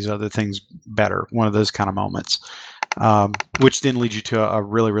doing some of these other things better? One of those kind of moments, which then leads you to a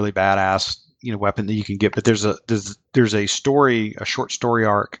really, really badass weapon that you can get. But there's a short story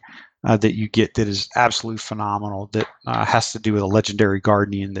arc that you get that is absolutely phenomenal, that has to do with a legendary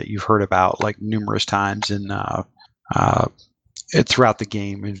guardian that you've heard about like numerous times in throughout the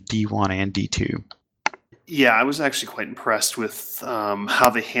game in D1 and D2. Yeah, I was actually quite impressed with how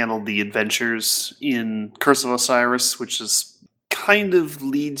they handled the adventures in Curse of Osiris, which is kind of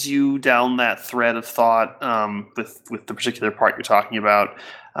leads you down that thread of thought with the particular part you're talking about.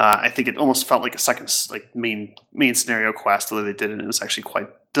 I think it almost felt like a second main scenario quest, the way they did it. It was actually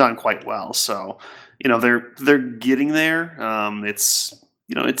done quite well. So they're getting there. It's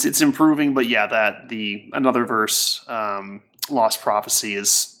improving, but yeah, the another verse, Lost Prophecy,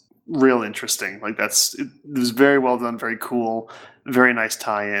 is real interesting. It was very well done, very cool, very nice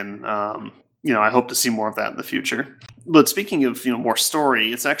tie-in. I hope to see more of that in the future. But speaking of more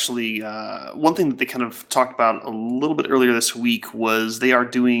story, it's actually one thing that they kind of talked about a little bit earlier this week was they are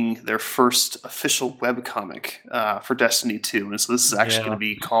doing their first official webcomic for Destiny 2. And so this is actually going to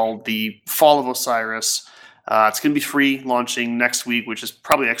be called The Fall of Osiris. It's going to be free, launching next week, which is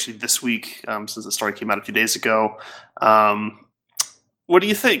probably actually this week, since the story came out a few days ago. What do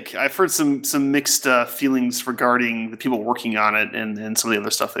you think? I've heard some mixed feelings regarding the people working on it and some of the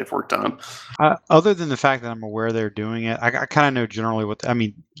other stuff they've worked on. Other than the fact that I'm aware they're doing it, I kind of know generally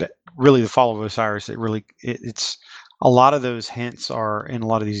really the Fall of Osiris. It's a lot of those hints are in a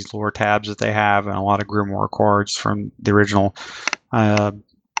lot of these lore tabs that they have, and a lot of grimoire cards from the original.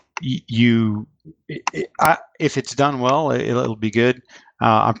 If it's done well, it'll be good.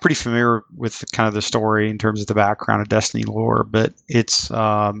 I'm pretty familiar with kind of the story in terms of the background of Destiny lore, but it's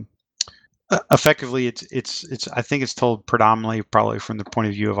effectively, it's. I think it's told predominantly, probably from the point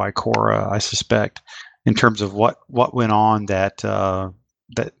of view of Ikora, I suspect, in terms of what went on that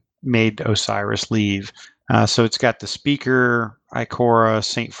that made Osiris leave. So it's got the speaker, Ikora,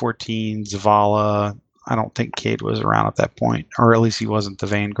 Saint 14, Zavala. I don't think Cade was around at that point, or at least he wasn't the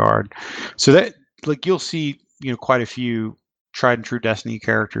Vanguard. So that, like, you'll see, quite a few tried and true Destiny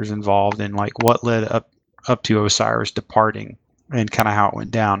characters involved in like what led up to Osiris departing and kind of how it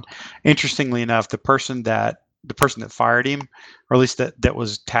went down. Interestingly enough, the person that fired him, or at least that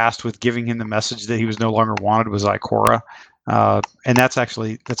was tasked with giving him the message that he was no longer wanted, was Ikora. And that's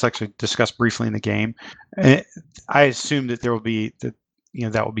actually discussed briefly in the game. And I assume that there will be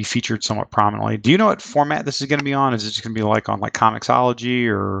that will be featured somewhat prominently. Do you know what format this is going to be on? Is it just going to be like on like Comixology,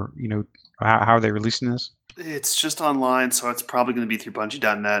 or how are they releasing this? It's just online, so it's probably going to be through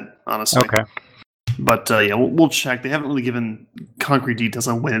Bungie.net, honestly. Okay. But yeah, we'll check. They haven't really given concrete details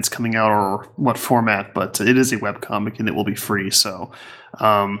on when it's coming out or what format, but it is a webcomic and it will be free. So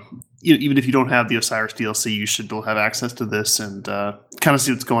even if you don't have the Osiris DLC, you should still have access to this and kind of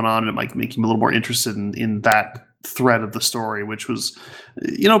see what's going on. And it might make you a little more interested in that thread of the story, which was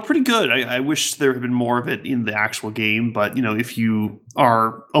pretty good. I wish there had been more of it in the actual game, but if you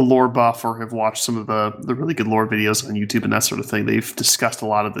are a lore buff or have watched some of the really good lore videos on YouTube and that sort of thing, they've discussed a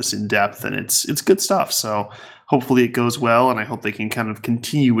lot of this in depth, and it's good stuff. So hopefully it goes well, and I hope they can kind of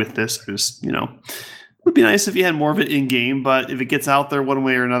continue with this. Just it would be nice if you had more of it in game, but if it gets out there one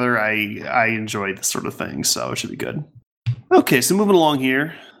way or another, I enjoy this sort of thing, so it should be good. Okay, so moving along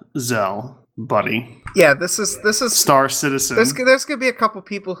here, Zell, buddy. Yeah, this is Star Citizen. There's gonna be a couple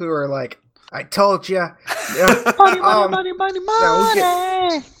people who are like, "I told you." Money.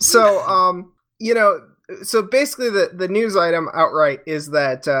 So basically, the news item outright is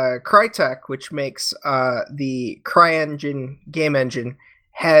that Crytek, which makes the CryEngine game engine,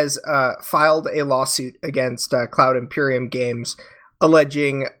 has filed a lawsuit against Cloud Imperium Games,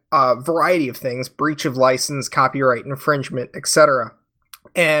 alleging a variety of things: breach of license, copyright infringement, etc.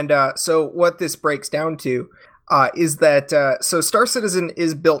 And so what this breaks down to is that so Star Citizen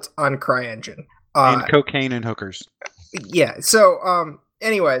is built on CryEngine. And cocaine and hookers. Yeah. So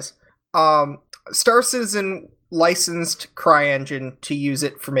anyways, Star Citizen licensed CryEngine to use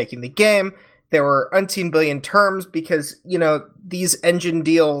it for making the game. There were umpteen billion terms because, these engine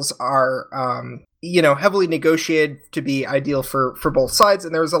deals are, heavily negotiated to be ideal for both sides.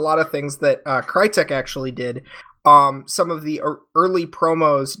 And there was a lot of things that Crytek actually did. Some of the early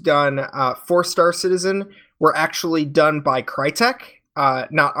promos done for Star Citizen were actually done by Crytek,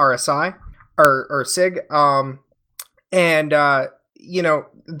 not RSI or SIG.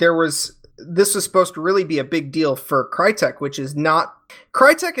 This was supposed to really be a big deal for Crytek, which is not.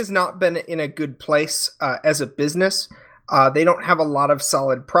 Crytek has not been in a good place as a business. They don't have a lot of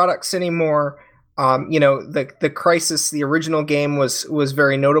solid products anymore. The Crysis, the original game, was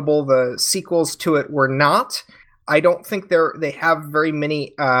very notable. The sequels to it were not. I don't think they have very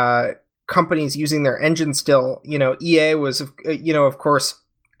many companies using their engine still. EA was, of course,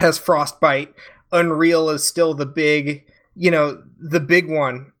 has Frostbite. Unreal is still the big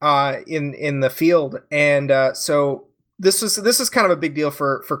one in the field, and so this is kind of a big deal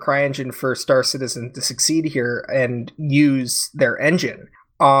for CryEngine, for Star Citizen to succeed here and use their engine.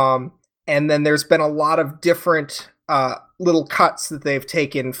 And then there's been a lot of different little cuts that they've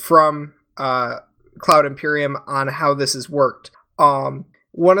taken from Cloud Imperium on how this has worked.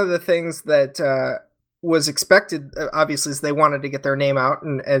 One of the things that was expected, obviously, is they wanted to get their name out,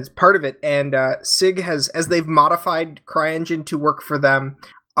 and as part of it, and SIG has, as they've modified CryEngine to work for them,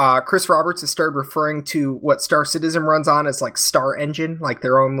 Chris Roberts has started referring to what Star Citizen runs on as like Star Engine, like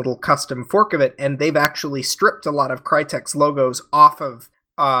their own little custom fork of it, and they've actually stripped a lot of Crytek's logos off of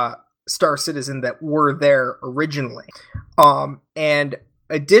Star Citizen that were there originally. And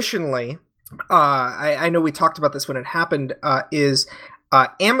additionally, I know we talked about this when it happened,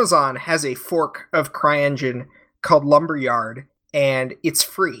 Amazon has a fork of CryEngine called Lumberyard, and it's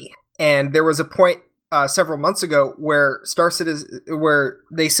free. And there was a point several months ago where Star Citizen, where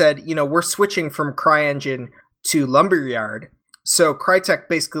they said, we're switching from CryEngine to Lumberyard. So Crytek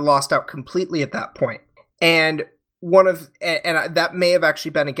basically lost out completely at that point. And that may have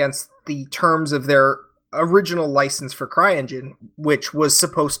actually been against the terms of their original license for CryEngine, which was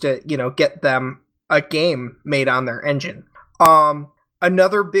supposed to, get them a game made on their engine.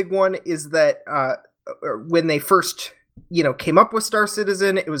 Another big one is that when they first, came up with Star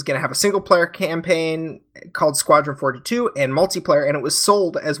Citizen, it was going to have a single-player campaign called Squadron 42 and multiplayer, and it was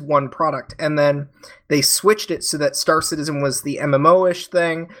sold as one product. And then they switched it so that Star Citizen was the MMO-ish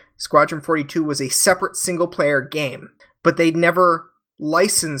thing. Squadron 42 was a separate single-player game, but they never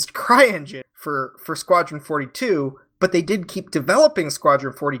licensed CryEngine for Squadron 42, but they did keep developing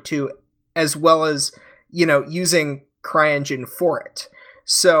Squadron 42 as well as, using CryEngine for it.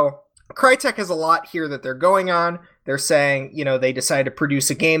 So Crytek has a lot here that they're going on. They're saying, they decided to produce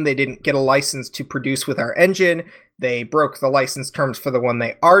a game they didn't get a license to produce with our engine. They broke the license terms for the one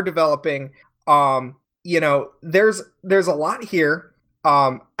they are developing. There's a lot here.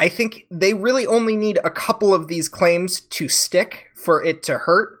 I think they really only need a couple of these claims to stick for it to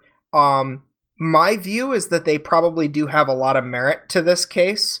hurt. My view is that they probably do have a lot of merit to this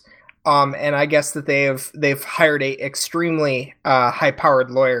case. And I guess that they've hired a extremely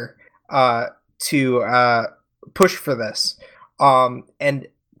high-powered lawyer to push for this. And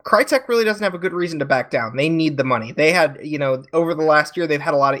Crytek really doesn't have a good reason to back down. They need the money. They had, over the last year, they've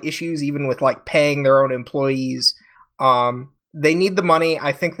had a lot of issues, even with like paying their own employees. They need the money.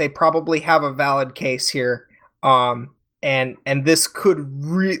 I think they probably have a valid case here. And this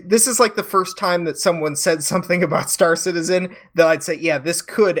this is like the first time that someone said something about Star Citizen that I'd say, yeah, this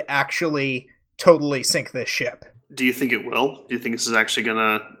could actually totally sink this ship. Do you think it will? Do you think this is actually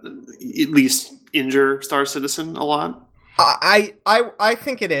gonna at least injure Star Citizen a lot? I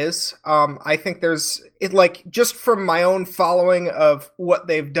think it is. I think just from my own following of what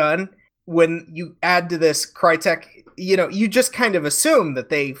they've done, when you add to this Crytek, you just kind of assume that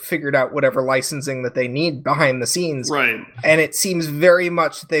they figured out whatever licensing that they need behind the scenes. Right. And it seems very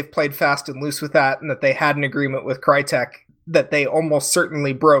much that they've played fast and loose with that, and that they had an agreement with Crytek that they almost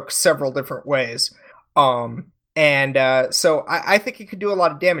certainly broke several different ways. So I think it could do a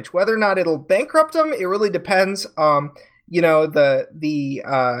lot of damage. Whether or not it'll bankrupt them, it really depends. The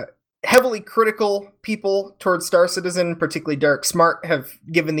heavily critical people towards Star Citizen, particularly Derek Smart, have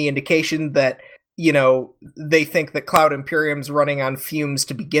given the indication that, they think that Cloud Imperium's running on fumes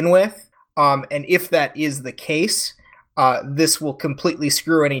to begin with. And if that is the case, this will completely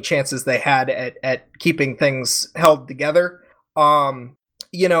screw any chances they had at keeping things held together. Whether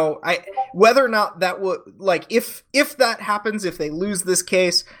or not that would, if that happens, if they lose this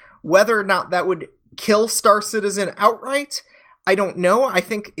case, whether or not that would kill Star Citizen outright, I don't know. I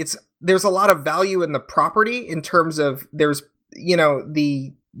think there's a lot of value in the property in terms of there's,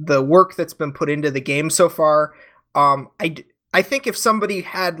 the work that's been put into the game so far. I think if somebody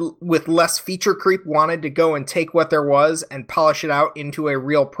had, with less feature creep, wanted to go and take what there was and polish it out into a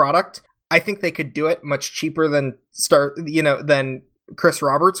real product, I think they could do it much cheaper than than Chris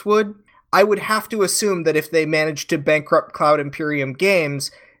Roberts would. I would have to assume that if they managed to bankrupt Cloud Imperium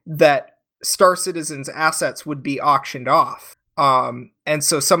Games, that Star Citizen's assets would be auctioned off. And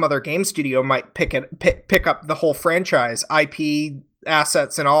so some other game studio might pick up the whole franchise, IP,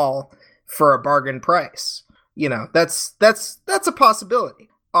 assets, and all for a bargain price. That's a possibility.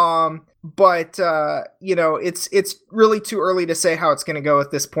 But it's really too early to say how it's going to go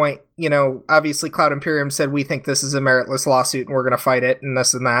at this point. Obviously Cloud Imperium said, we think this is a meritless lawsuit and we're going to fight it and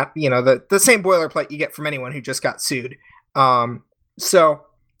this and that. The same boilerplate you get from anyone who just got sued. So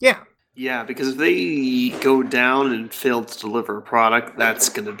yeah. Yeah, because if they go down and fail to deliver a product, that's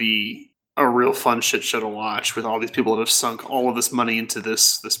going to be a real fun shit show to watch, with all these people that have sunk all of this money into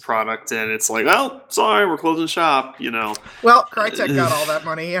this product, and it's like, oh, sorry, we're closing shop. Well, Crytek got all that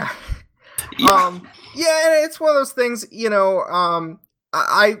money. Yeah. And it's one of those things.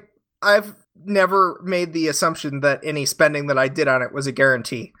 I've never made the assumption that any spending that I did on it was a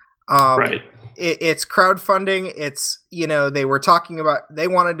guarantee. Right. It's crowdfunding. It's, they were talking about, they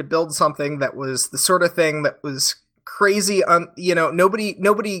wanted to build something that was the sort of thing that was crazy.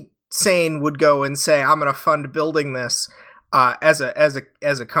 Nobody sane would go and say, I'm going to fund building this as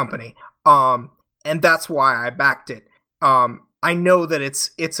a company. And that's why I backed it. I know that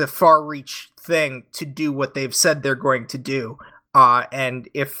it's a far reach thing to do what they've said they're going to do. And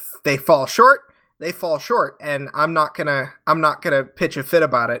if they fall short, they fall short. And I'm not gonna pitch a fit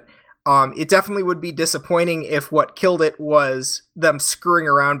about it. It definitely would be disappointing if what killed it was them screwing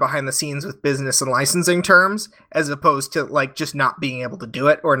around behind the scenes with business and licensing terms, as opposed to just not being able to do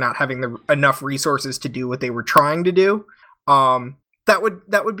it or not having enough resources to do what they were trying to do. That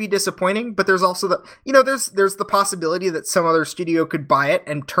would be disappointing. But there's also there's the possibility that some other studio could buy it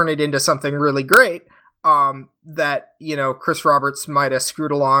and turn it into something really great. That Chris Roberts might have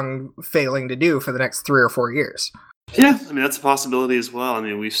screwed along failing to do for the next 3 or 4 years. Yeah, that's a possibility as well.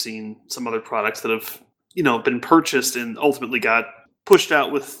 We've seen some other products that have, been purchased and ultimately got pushed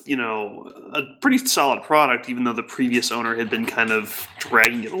out with, a pretty solid product, even though the previous owner had been kind of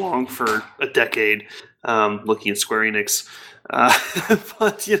dragging it along for a decade, looking at Square Enix.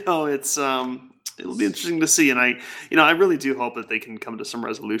 But, it'll be interesting to see. And I really do hope that they can come to some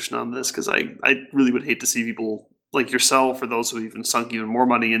resolution on this, because I really would hate to see people like yourself or those who even sunk even more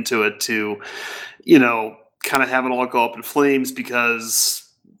money into it to, kind of have it all go up in flames because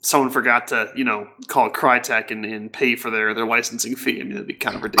someone forgot to, call Crytek and pay for their licensing fee. I mean, it'd be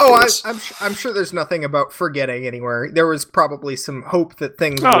kind of ridiculous. I'm sure there's nothing about forgetting anywhere. There was probably some hope that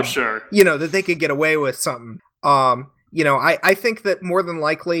things sure. That they could get away with something. I think that more than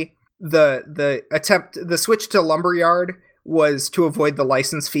likely the switch to Lumberyard was to avoid the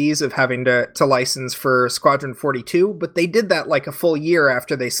license fees of having to license for Squadron 42, but they did that like a full year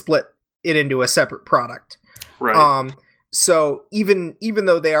after they split it into a separate product. Right. So even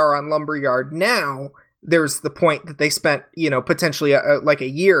though they are on Lumberyard now, there's the point that they spent, potentially like a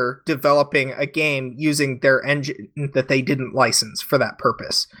year developing a game using their engine that they didn't license for that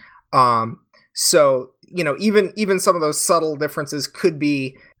purpose. So, even some of those subtle differences could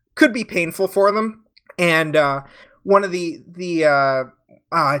be painful for them. And one of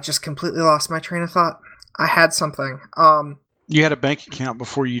I just completely lost my train of thought. I had something. You had a bank account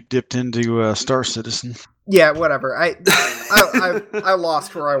before you dipped into Star Citizen. Yeah, whatever. I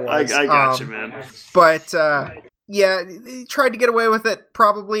lost where I was. I got you, man. But yeah, they tried to get away with it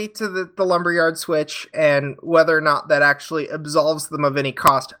probably to the Lumberyard switch, and whether or not that actually absolves them of any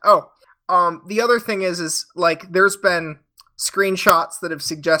cost. The other thing is like there's been screenshots that have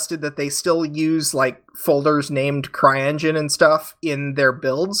suggested that they still use like folders named CryEngine and stuff in their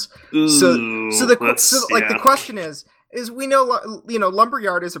builds. Ooh, the question is we know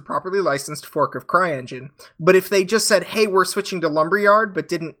Lumberyard is a properly licensed fork of CryEngine, but if they just said, hey, we're switching to Lumberyard, but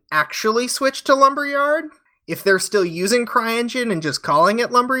didn't actually switch to Lumberyard, if they're still using CryEngine and just calling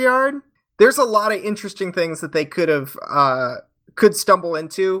it Lumberyard, there's a lot of interesting things that they could stumble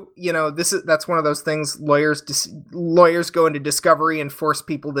into. That's one of those things lawyers go into discovery and force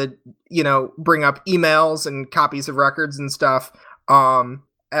people to, bring up emails and copies of records and stuff. And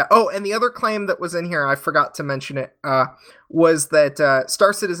the other claim that was in here, I forgot to mention it, was that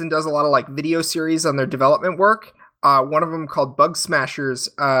Star Citizen does a lot of like video series on their development work. One of them called Bug Smashers.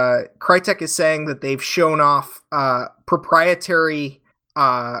 Crytek is saying that they've shown off proprietary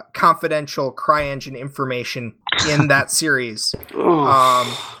confidential CryEngine information in that series.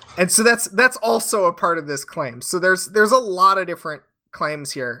 And so that's also a part of this claim. So there's a lot of different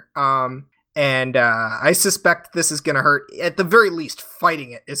claims here. And I suspect this is going to hurt. At the very least,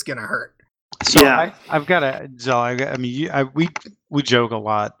 fighting it is going to hurt. So yeah. I've got to, we joke a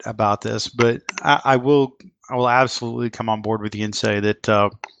lot about this, but I will absolutely come on board with you and say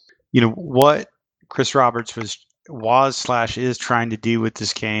that, what Chris Roberts is trying to do with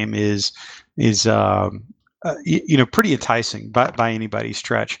this game is pretty enticing by anybody's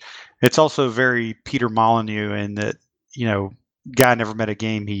stretch. It's also very Peter Molyneux in that, guy never met a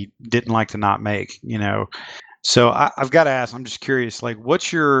game he didn't like to not make, So I've got to ask, I'm just curious, like,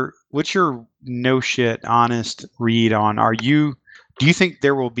 what's your no shit, honest read on, do you think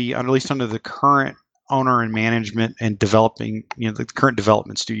there will be, at least under the current owner and management and developing, the current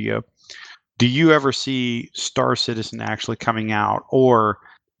development studio, do you ever see Star Citizen actually coming out? Or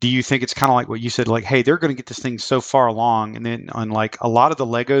do you think it's kind of like what you said, like, hey, they're going to get this thing so far along, and then like a lot of the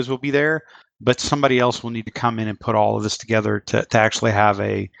Legos will be there, but somebody else will need to come in and put all of this together to actually have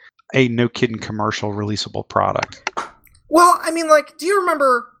a no kidding commercial releasable product? Well, I mean, like, do you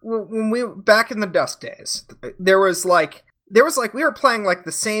remember when we back in the Dust days, there was like we were playing like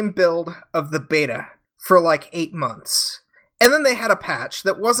the same build of the beta for like 8 months. And then they had a patch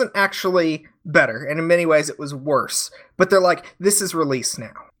that wasn't actually better, and in many ways it was worse. But they're like, this is released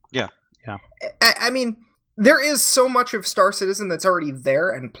now. Yeah. I mean, there is so much of Star Citizen that's already there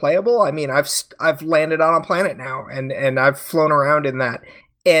and playable. I mean, I've landed on a planet now, and I've flown around in that,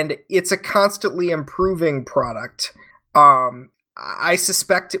 and it's a constantly improving product. I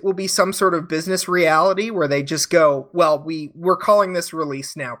suspect it will be some sort of business reality where they just go, well, we're calling this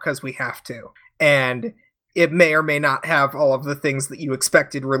release now because we have to, and it may or may not have all of the things that you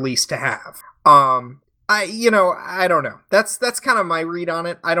expected release to have. I don't know. That's kind of my read on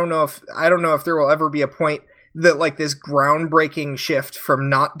it. I don't know if there will ever be a point that like this groundbreaking shift from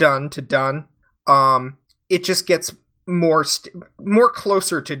not done to done. It just gets more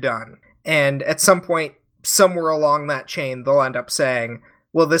closer to done, and at some point, somewhere along that chain, they'll end up saying,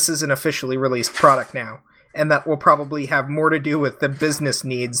 "Well, this is an officially released product now." And that will probably have more to do with the business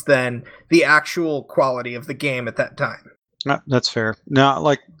needs than the actual quality of the game at that time. That's fair. No,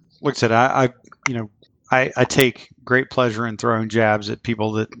 like I said, I take great pleasure in throwing jabs at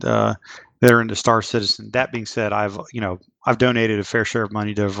people that are into Star Citizen. That being said, I've donated a fair share of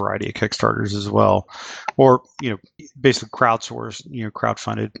money to a variety of Kickstarters as well, or basically crowdsourced,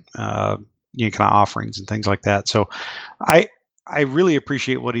 crowdfunded, kind of offerings and things like that. So I I really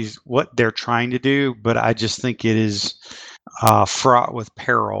appreciate what they're trying to do, but I just think it is fraught with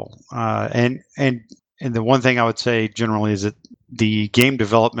peril. And the one thing I would say generally is that the game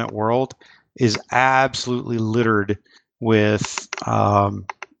development world is absolutely littered with a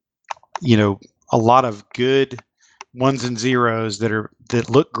lot of good ones and zeros that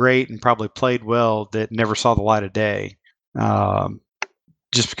look great and probably played well that never saw the light of day,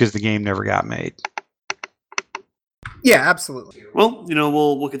 just because the game never got made. Yeah, absolutely. Well,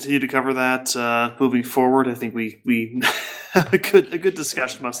 we'll continue to cover that moving forward. I think we have a good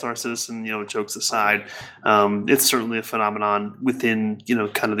discussion about Star Citizen. Jokes aside, it's certainly a phenomenon within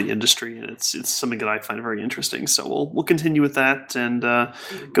kind of the industry, and it's something that I find very interesting. So we'll continue with that and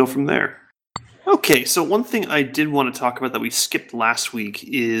go from there. Okay, so one thing I did want to talk about that we skipped last week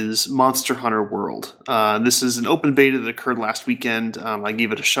is Monster Hunter World. This is an open beta that occurred last weekend. I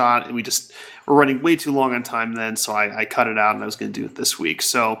gave it a shot, and we're running way too long on time then, so I cut it out, and I was going to do it this week.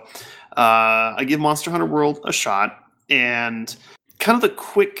 So I give Monster Hunter World a shot, and kind of the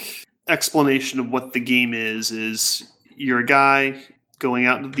quick explanation of what the game is you're a guy going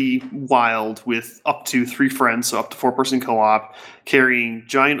out into the wild with up to 3 friends, so up to 4-person co-op, carrying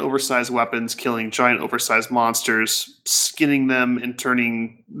giant oversized weapons, killing giant oversized monsters, skinning them and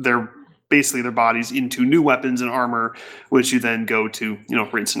turning their bodies into new weapons and armor, which you then go to,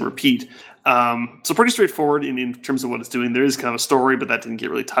 rinse and repeat. So pretty straightforward in terms of what it's doing. There is kind of a story, but that didn't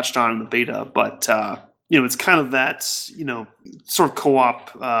get really touched on in the beta. But it's kind of that, sort of co-op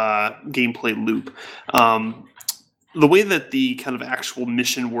gameplay loop. The way that the kind of actual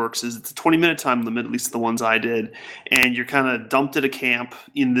mission works is it's a 20-minute time limit, at least the ones I did, and you're kind of dumped at a camp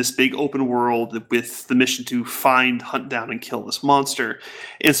in this big open world with the mission to find, hunt down, and kill this monster.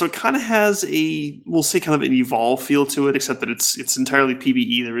 And so it kind of has we'll say kind of an Evolve feel to it, except that it's entirely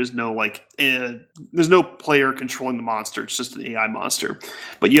PvE. There is no there's no player controlling the monster. It's just an AI monster.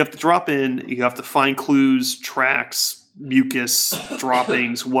 But you have to drop in, you have to find clues, tracks, mucus,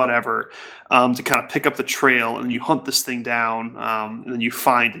 droppings, whatever, to kind of pick up the trail, and you hunt this thing down, and then you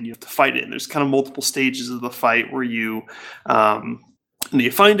find and you have to fight it. And there's kind of multiple stages of the fight where you find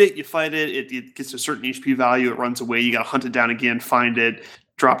it, you fight it, it gets to a certain HP value, it runs away, you got to hunt it down again, find it,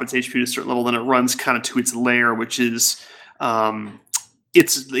 drop its HP to a certain level, then it runs kind of to its lair, which is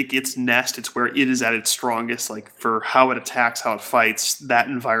it's like its nest. It's where it is at its strongest. Like for how it attacks, how it fights, that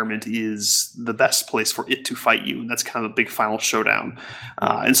environment is the best place for it to fight you. And that's kind of a big final showdown.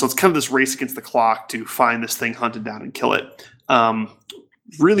 And so it's kind of this race against the clock to find this thing, hunt it down, and kill it.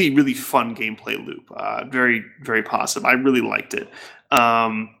 Really, really fun gameplay loop. Very, very positive. I really liked it.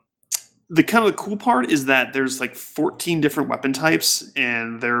 The kind of the cool part is that there's like 14 different weapon types,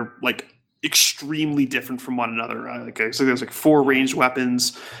 and they're like extremely different from one another. So there's like 4 ranged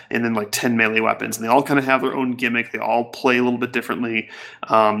weapons and then like 10 melee weapons, and they all kind of have their own gimmick. They all play a little bit differently.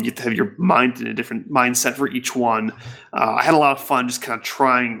 You have to have your mind in a different mindset for each one. I had a lot of fun just kind of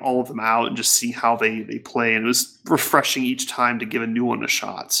trying all of them out and just see how they play, and it was refreshing each time to give a new one a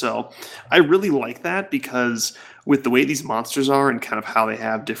shot. So I really like that, because with the way these monsters are and kind of how they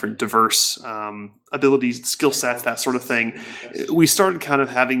have different diverse abilities, skill sets, that sort of thing, we started kind of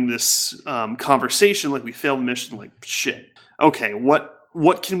having this conversation, like we failed the mission, like, shit, okay,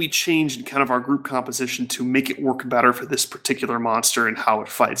 what can we change in kind of our group composition to make it work better for this particular monster and how it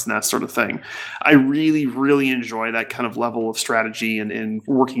fights and that sort of thing. I really, really enjoy that kind of level of strategy and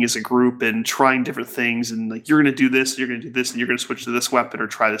working as a group and trying different things, and like, you're going to do this, you're going to do this, and you're going to switch to this weapon or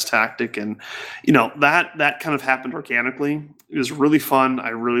try this tactic. And, that kind of happened organically. It was really fun. I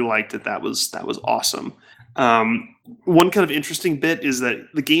really liked it. That was awesome. One kind of interesting bit is that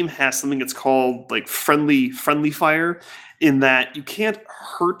the game has something that's called like friendly fire, in that you can't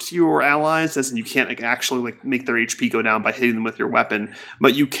hurt your allies, as in you can't actually make their HP go down by hitting them with your weapon,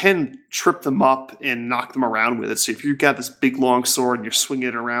 but you can trip them up and knock them around with it. So if you've got this big long sword and you're swinging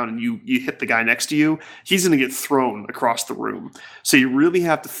it around and you hit the guy next to you, he's going to get thrown across the room. So you really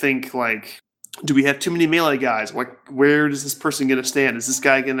have to think, like, do we have too many melee guys? Where does this person going to stand? Is this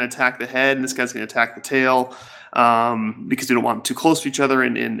guy going to attack the head and this guy's going to attack the tail? Because we don't want them too close to each other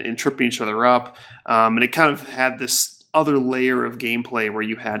and tripping each other up. And it kind of had this other layer of gameplay where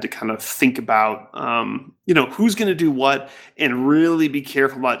you had to kind of think about, who's going to do what, and really be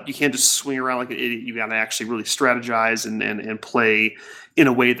careful about, you can't just swing around like an idiot. You got to actually really strategize and play in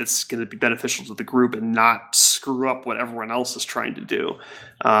a way that's going to be beneficial to the group and not screw up what everyone else is trying to do.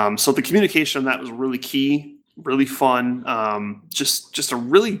 So the communication on that was really key. Really fun, just a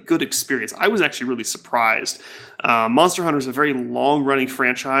really good experience. I was actually really surprised. Monster Hunter is a very long-running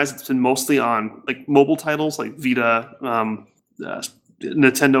franchise. It's been mostly on like mobile titles like Vita,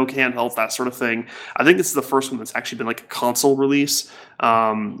 Nintendo handhelds, that sort of thing. I think this is the first one that's actually been like a console release,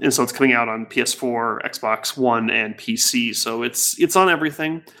 and so it's coming out on PS4, Xbox One, and PC. So it's on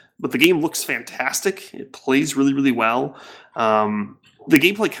everything. But the game looks fantastic. It plays really, really well. The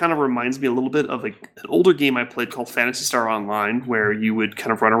gameplay kind of reminds me a little bit of an older game I played called Phantasy Star Online, where you would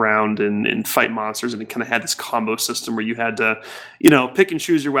kind of run around and fight monsters, and it kind of had this combo system where you had to, pick and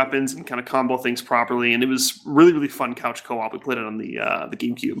choose your weapons and kind of combo things properly. And it was really, really fun couch co-op. We played it on the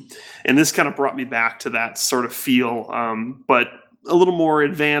GameCube, and this kind of brought me back to that sort of feel, but a little more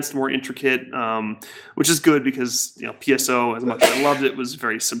advanced, more intricate, which is good because PSO, as much as I loved it, was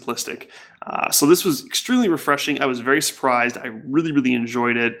very simplistic. So this was extremely refreshing. I was very surprised. I really, really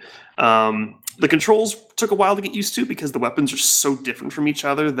enjoyed it. The controls took a while to get used to because the weapons are so different from each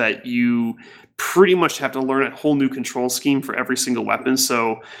other that you pretty much have to learn a whole new control scheme for every single weapon.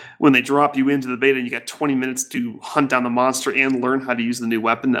 So when they drop you into the beta and you got 20 minutes to hunt down the monster and learn how to use the new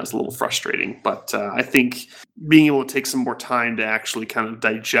weapon, that was a little frustrating. But I think being able to take some more time to actually kind of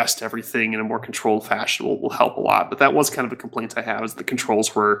digest everything in a more controlled fashion will help a lot. But that was kind of a complaint I have, is the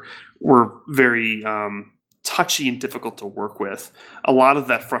controls were very touchy and difficult to work with. A lot of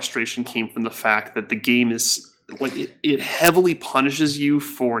that frustration came from the fact that the game is like it heavily punishes you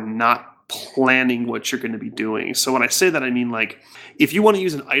for not planning what you're going to be doing. So when I say that, I mean, like, if you want to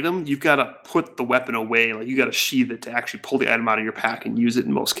use an item, you've got to put the weapon away. Like, you got to sheath it to actually pull the item out of your pack and use it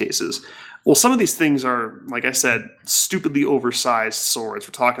in most cases. Well, some of these things are, like I said, stupidly oversized swords.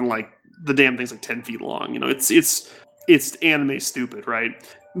 We're talking like the damn thing's like 10 feet long. It's anime stupid, right?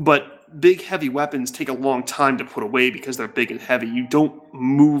 But big, heavy weapons take a long time to put away because they're big and heavy. You don't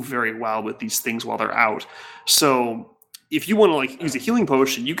move very well with these things while they're out. So if you want to use a healing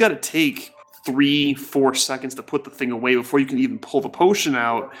potion, you got to take 3-4 seconds to put the thing away before you can even pull the potion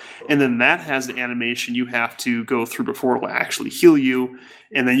out. And then that has the animation you have to go through before it will actually heal you.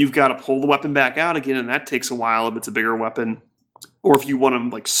 And then you've got to pull the weapon back out again, and that takes a while if it's a bigger weapon. Or if you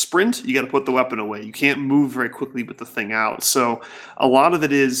want to sprint, you got to put the weapon away. You can't move very quickly with the thing out. So a lot of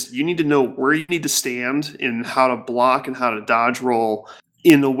it is you need to know where you need to stand and how to block and how to dodge roll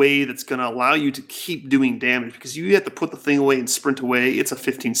in a way that's going to allow you to keep doing damage, because you have to put the thing away and sprint away. It's a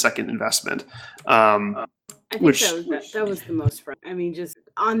 15-second investment. I think that was the most fun. I mean, just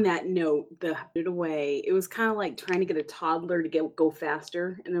on that note, it away. It was kind of like trying to get a toddler to go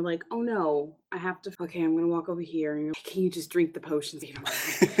faster, and they're like, "Oh no, I have to. Okay, I'm going to walk over here. And can you just drink the potions?"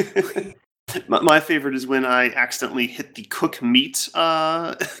 My favorite is when I accidentally hit the cook meat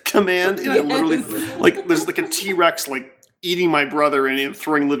command, and it literally there's like a T-Rex eating my brother and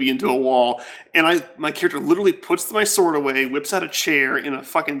throwing Livy into a wall, and my character literally puts my sword away, whips out a chair in a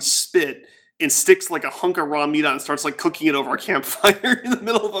fucking spit, and sticks like a hunk of raw meat on and starts cooking it over a campfire in the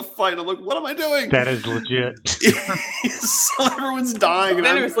middle of a fight. I'm like, what am I doing? That is legit. So everyone's dying. And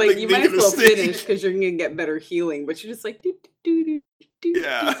then it was like, you might as well finish because you're gonna get better healing, but you're just like,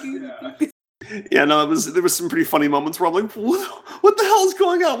 Yeah, no, there was some pretty funny moments where I'm like, what the hell is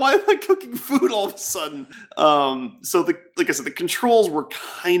going on? Why am I cooking food all of a sudden? So like I said, the controls were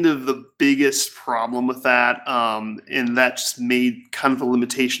kind of the biggest problem with that, and that just made kind of the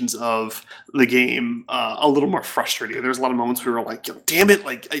limitations of the game a little more frustrating. There's a lot of moments where we were like, damn it,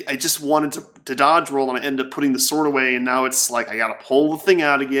 I just wanted to dodge roll, and I ended up putting the sword away, and now it's like I gotta pull the thing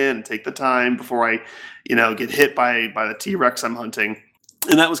out again and take the time before I get hit by the T-Rex I'm hunting.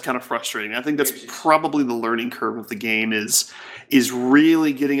 And that was kind of frustrating. I think that's probably the learning curve of the game is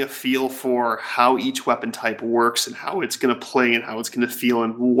really getting a feel for how each weapon type works and how it's going to play and how it's going to feel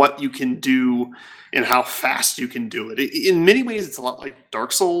and what you can do and how fast you can do it. In many ways, it's a lot like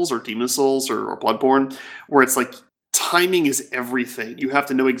Dark Souls or Demon Souls or Bloodborne, where it's like timing is everything. You have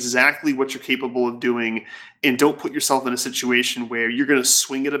to know exactly what you're capable of doing, and don't put yourself in a situation where you're going to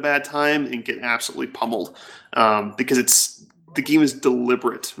swing at a bad time and get absolutely pummeled, because the game is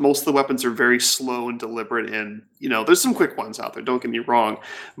deliberate. Most of the weapons are very slow and deliberate, and there's some quick ones out there, don't get me wrong,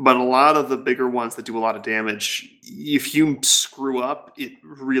 but a lot of the bigger ones that do a lot of damage, if you screw up, it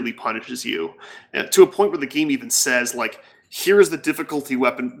really punishes you, to a point where the game even says, here is the difficulty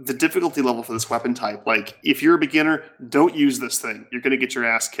level for this weapon type. If you're a beginner, don't use this thing. You're going to get your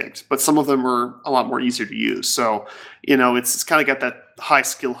ass kicked. But some of them are a lot more easier to use. So, it's kind of got that high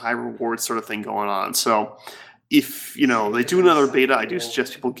skill, high reward sort of thing going on. So if they do another beta, I do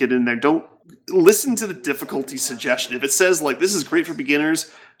suggest people get in there. Don't listen to the difficulty suggestion. If it says this is great for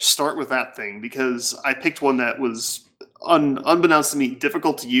beginners, start with that thing, because I picked one that was unbeknownst to me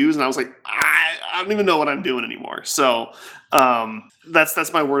difficult to use, and I was like, I don't even know what I'm doing anymore. So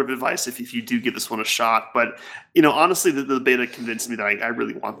that's my word of advice if you do give this one a shot. But honestly, the beta convinced me that I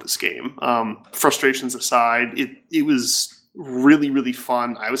really want this game. Frustrations aside, it was really, really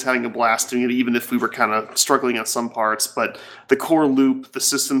fun. I was having a blast doing it, even if we were kind of struggling on some parts. But the core loop, the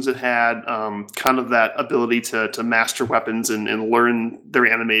systems it had, kind of that ability to master weapons and learn their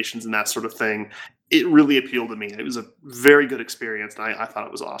animations and that sort of thing, it really appealed to me. It was a very good experience, and I thought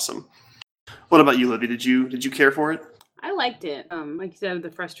it was awesome. What about you, Libby? Did you care for it? I liked it. Like you said,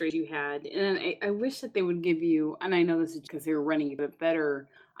 the frustration you had, and I wish that they would give you, and I know this is because they were running a better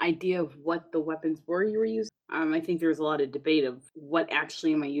idea of what the weapons were you were using. I think there was a lot of debate of what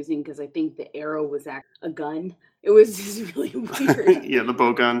actually am I using, because I think the arrow was a gun. It was just really weird. Yeah, the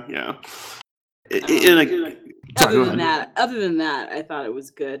bow gun. Yeah. Other than that, I thought it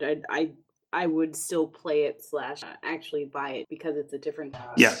was good. I would still play it / actually buy it because it's a different.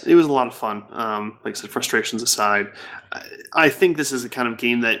 Yeah, it was a lot of fun. Like I said, frustrations aside, I think this is a kind of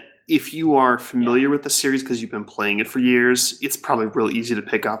game that if you are familiar with the series because you've been playing it for years, it's probably real easy to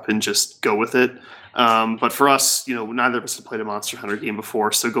pick up and just go with it. But for us, neither of us had played a Monster Hunter game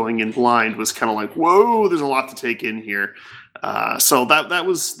before, so going in blind was kind of like, whoa, there's a lot to take in here. So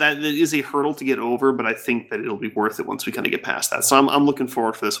that is a hurdle to get over, but I think that it'll be worth it once we kind of get past that. So I'm looking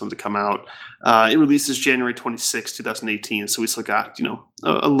forward for this one to come out. It releases January 26, 2018, so we still got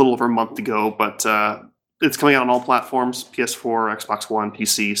a little over a month to go, but it's coming out on all platforms: PS4, Xbox One,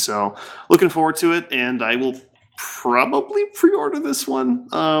 PC. So looking forward to it, and I will probably pre-order this one.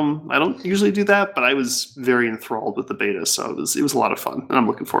 I don't usually do that, but I was very enthralled with the beta, so it was a lot of fun, and I'm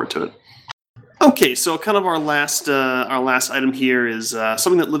looking forward to it. Okay, so kind of our last item here is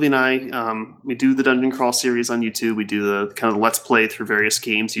something that Livy and I, we do the Dungeon Crawl series on YouTube. We do the kind of Let's Play through various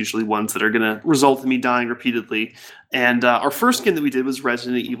games, usually ones that are going to result in me dying repeatedly. And our first game that we did was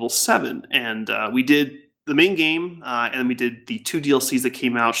Resident Evil 7, and we did the main game, and then we did the 2 DLCs that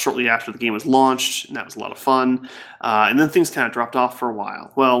came out shortly after the game was launched, and that was a lot of fun. And then things kind of dropped off for a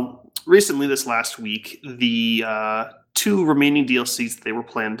while. Well, recently, this last week, the 2 remaining DLCs that they were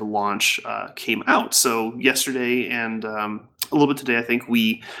planned to launch came out. So yesterday and a little bit today, I think,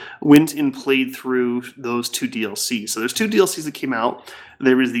 we went and played through those 2 DLCs. So there's 2 DLCs that came out.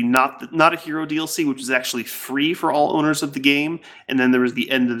 There was the Not a Hero DLC, which is actually free for all owners of the game. And then there was the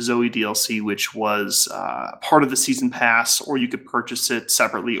End of Zoe DLC, which was part of the season pass, or you could purchase it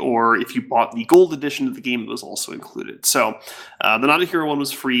separately. Or if you bought the gold edition of the game, it was also included. So the Not a Hero one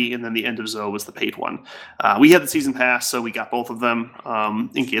was free, and then the End of Zoe was the paid one. We had the season pass, so we got both of them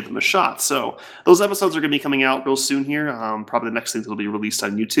and gave them a shot. So those episodes are going to be coming out real soon here. Probably the next things will be released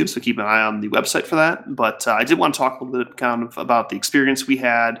on YouTube, so keep an eye on the website for that. But I did want to talk a little bit kind of about the experience we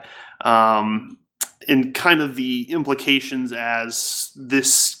had, and kind of the implications as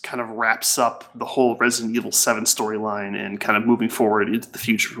this kind of wraps up the whole Resident Evil 7 storyline and kind of moving forward into the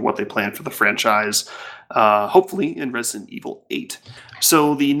future for what they plan for the franchise, hopefully in Resident Evil 8.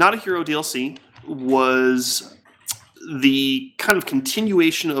 So the Not a Hero DLC was the kind of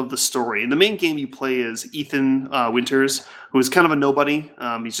continuation of the story. In the main game, you play as Ethan Winters, who is kind of a nobody.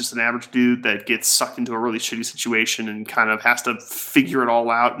 He's just an average dude that gets sucked into a really shitty situation and kind of has to figure it all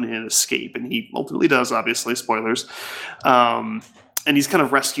out and escape. And he ultimately does, obviously, spoilers. And he's kind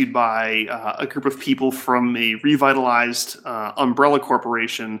of rescued by a group of people from a revitalized Umbrella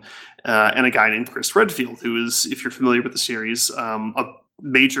Corporation and a guy named Chris Redfield, who is, if you're familiar with the series, a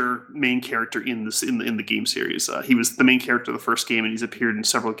major main character in the game series. He was the main character of the first game, and he's appeared in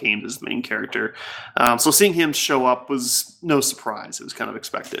several games as the main character. So seeing him show up was no surprise. It was kind of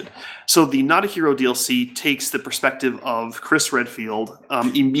expected. So the Not a Hero DLC takes the perspective of Chris Redfield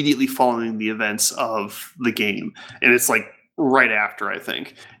immediately following the events of the game, and it's like right after, I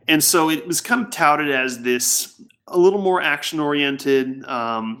think. And so it was kind of touted as this a little more action-oriented,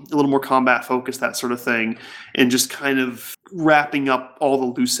 a little more combat-focused, that sort of thing, and just kind of wrapping up all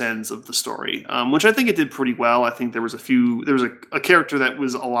the loose ends of the story, which I think it did pretty well. I think there was a character that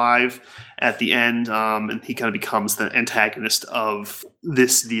was alive at the end, and he kind of becomes the antagonist of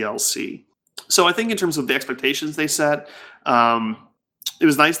this DLC. So I think in terms of the expectations they set, it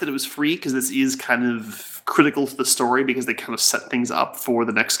was nice that it was free, because this is kind of critical to the story, because they kind of set things up for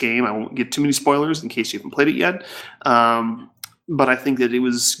the next game. I won't give too many spoilers in case you haven't played it yet. But I think that it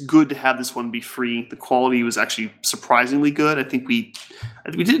was good to have this one be free. The quality was actually surprisingly good. I think we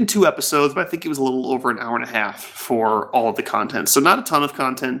did it in 2 episodes, but I think it was a little over an hour and a half for all of the content. So not a ton of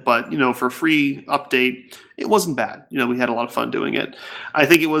content, but for a free update, it wasn't bad. We had a lot of fun doing it. I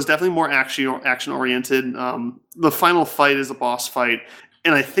think it was definitely more action oriented. The final fight is a boss fight,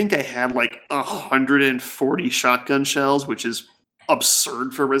 and I think I had like 140 shotgun shells, which is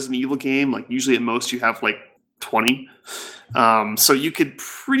absurd for a Resident Evil game. Like usually at most you have like 20. So you could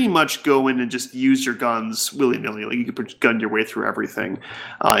pretty much go in and just use your guns willy-nilly. Like, you could gun your way through everything.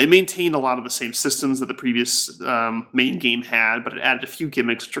 It maintained a lot of the same systems that the previous main game had, but it added a few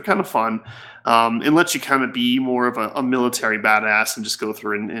gimmicks, which are kind of fun. And lets you kind of be more of a military badass and just go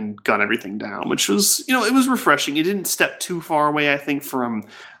through and gun everything down, which was, it was refreshing. It didn't step too far away, I think, from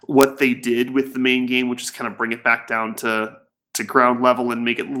what they did with the main game, which is kind of bring it back down to ground level and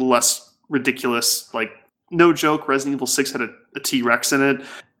make it a little less ridiculous. Like, no joke, Resident Evil 6 had a T-Rex in it.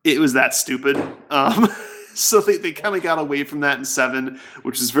 It was that stupid. So they kind of got away from that in 7,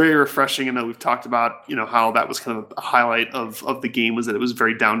 which is very refreshing. I know we've talked about, how that was kind of a highlight of the game, was that it was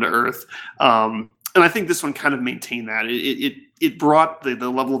very down to earth. And I think this one kind of maintained that. It brought the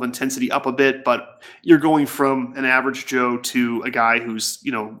level of intensity up a bit, but you're going from an average Joe to a guy who's,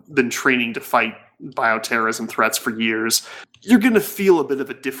 been training to fight bioterrorism threats for years. You're going to feel a bit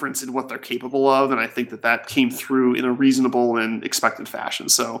of a difference in what they're capable of, and I think that came through in a reasonable and expected fashion.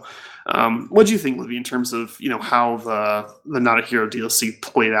 So, what do you think, Livy, in terms of how the Not a Hero DLC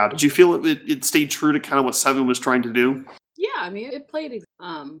played out? Did you feel it stayed true to kind of what 7 was trying to do? Yeah, it played.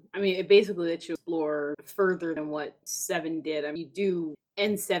 It basically lets you explore further than what 7 did. You do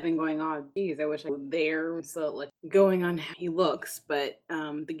end 7 going on. Geez, I wish I was there. So going on how he looks, but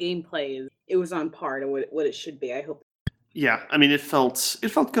the gameplay it was on par to what it should be. I hope. Yeah, it felt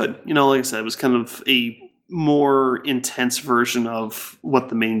good. Like I said, it was kind of a more intense version of what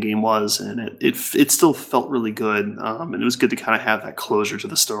the main game was, and it still felt really good. And it was good to kind of have that closure to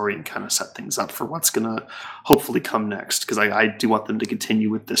the story and kind of set things up for what's gonna hopefully come next, because I do want them to continue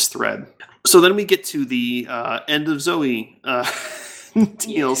with this thread. So then we get to the End of Zoe DLC.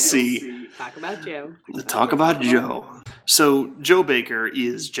 Yes. Talk about Joe. Talk about Joe. So Joe Baker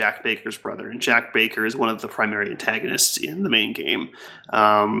is Jack Baker's brother, and Jack Baker is one of the primary antagonists in the main game.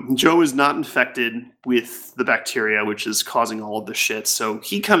 Joe is not infected with the bacteria, which is causing all of the shit, so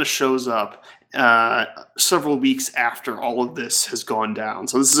he kind of shows up several weeks after all of this has gone down.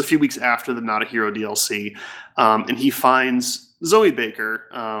 So this is a few weeks after the Not a Hero DLC, and he finds Zoe Baker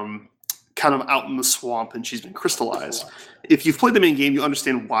kind of out in the swamp, and she's been crystallized. If you've played the main game, you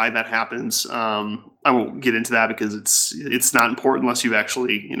understand why that happens. I won't get into that because it's not important unless you've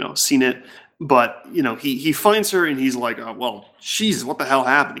actually seen it. But he finds her and he's like, oh, well, Jesus, what the hell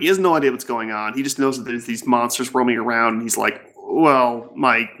happened? He has no idea what's going on. He just knows that there's these monsters roaming around, and he's like, well,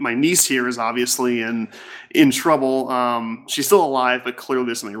 my niece here is obviously in trouble. She's still alive, but clearly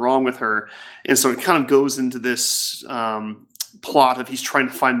there's something wrong with her. And so it kind of goes into this plot of he's trying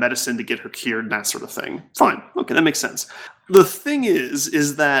to find medicine to get her cured and that sort of thing. Fine. Okay, that makes sense. The thing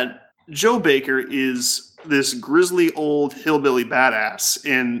is that Joe Baker is this grizzly old hillbilly badass,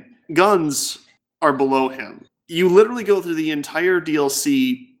 and guns are below him. You literally go through the entire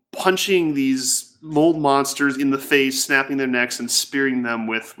DLC punching these mold monsters in the face, snapping their necks, and spearing them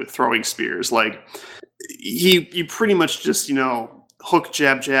with throwing spears. Like, you pretty much just, hook,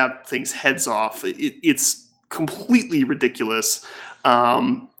 jab things heads off. It's completely ridiculous.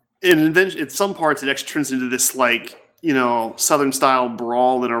 And then at some parts, it actually turns into this, Southern style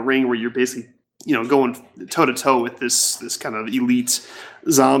brawl in a ring where you're basically, going toe to toe with this kind of elite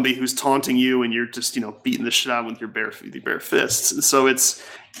zombie who's taunting you, and you're just, beating the shit out with your bare fists. And so it's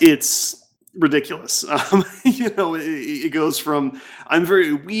ridiculous. It goes from I'm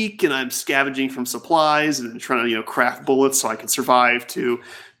very weak and I'm scavenging from supplies and trying to craft bullets so I can survive, to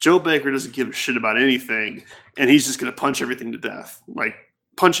Joe Baker doesn't give a shit about anything, and he's just going to punch everything to death, like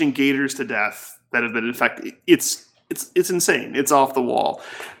punching gators to death that have been infected. It's insane. It's off the wall,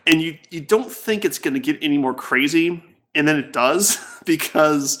 and you don't think it's going to get any more crazy, and then it does,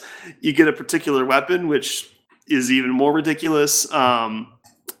 because you get a particular weapon which is even more ridiculous.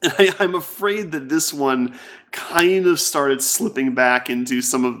 I'm afraid that this one kind of started slipping back into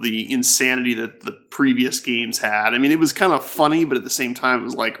some of the insanity that the previous games had. It was kind of funny, but at the same time, it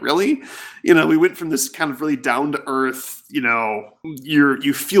was like, really? We went from this kind of really down to earth,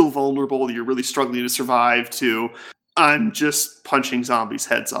 you feel vulnerable, you're really struggling to survive, to I'm just punching zombies'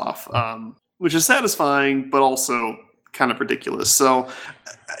 heads off, which is satisfying, but also kind of ridiculous. So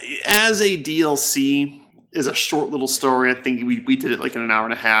as a DLC, is a short little story. I think we did it in an hour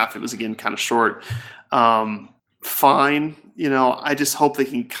and a half. It was, again, kind of short. Fine. I just hope they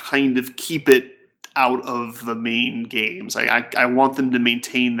can kind of keep it out of the main games. I want them to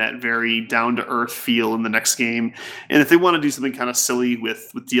maintain that very down-to-earth feel in the next game. And if they want to do something kind of silly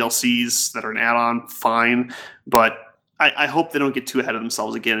with DLCs that are an add-on, fine. But I hope they don't get too ahead of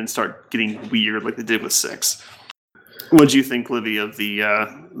themselves again and start getting weird like they did with 6. What do you think, Livy, of the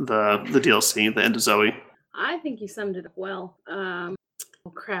DLC, the End of Zoe? I think you summed it up well. Oh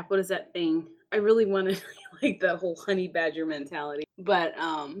crap! What is that thing? I really want to like the whole honey badger mentality. But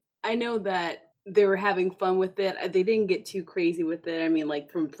I know that they were having fun with it. They didn't get too crazy with it. I mean,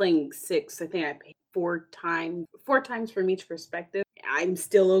 like from playing 6, I think I paid 4 times from each perspective. I'm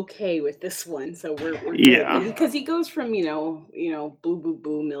still okay with this one, so we're Yeah. good. Because he goes from boo boo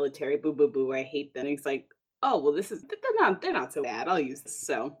boo military, boo boo boo, I hate them. And he's like, oh well, they're not so bad. I'll use this.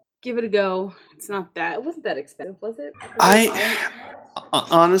 So give it a go. It wasn't that expensive, was it?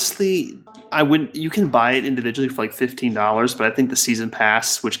 Honestly, I wouldn't. You can buy it individually for like $15, but I think the season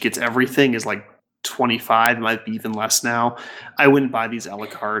pass, which gets everything, is like 25. It might be even less now. I wouldn't buy these a la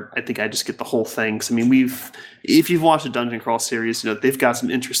carte. I think I just get the whole thing. 'Cause, I mean, if you've watched the Dungeon Crawl series, they've got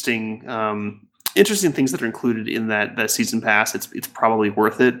some interesting things that are included in that season pass. It's probably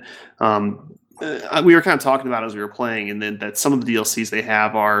worth it. We were kind of talking about as we were playing, and then that some of the DLCs they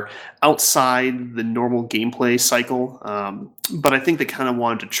have are outside the normal gameplay cycle. But I think they kind of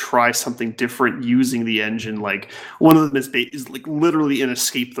wanted to try something different using the engine. Like one of them is like literally an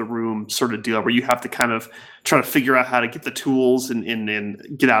escape the room sort of deal, where you have to kind of try to figure out how to get the tools and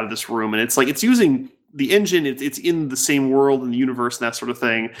get out of this room. And it's like it's using the engine, it's in the same world and the universe and that sort of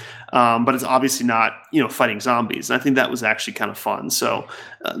thing, but it's obviously not fighting zombies. And I think that was actually kind of fun. So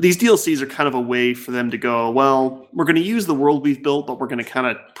these DLCs are kind of a way for them to go, well, we're going to use the world we've built, but we're going to kind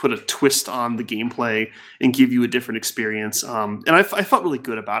of put a twist on the gameplay and give you a different experience. And I felt really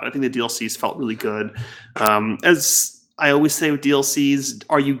good about it. I think the DLCs felt really good. As I always say with DLCs,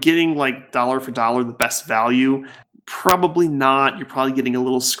 are you getting like dollar for dollar the best value? Probably not. You're probably getting a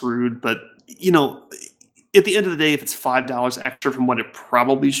little screwed, but at the end of the day, if it's $5 extra from what it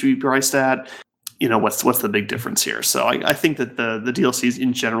probably should be priced at, what's the big difference here? So I think that the DLCs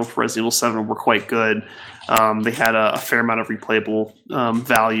in general for Resident Evil 7 were quite good. They had a fair amount of replayable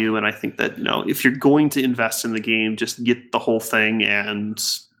value, and I think that if you're going to invest in the game, just get the whole thing and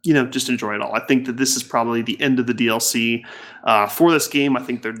just enjoy it all. I think that this is probably the end of the DLC for this game. I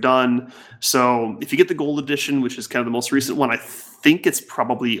think they're done. So if you get the gold edition, which is kind of the most recent one, I think it's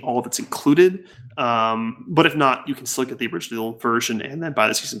probably all that's included. But if not, you can still get the original version and then buy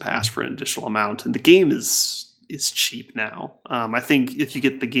the season pass for an additional amount. And the game is cheap now. I think if you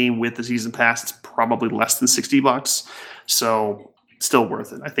get the game with the season pass, it's probably less than $60. So still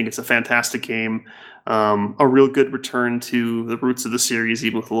worth it. I think it's a fantastic game. A real good return to the roots of the series,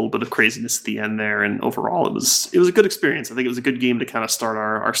 even with a little bit of craziness at the end there. And overall, it was a good experience. I think it was a good game to kind of start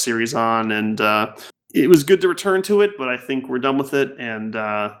our series on, and it was good to return to it. But I think we're done with it, and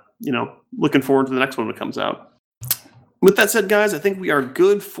looking forward to the next one when it comes out. With that said, guys, I think we are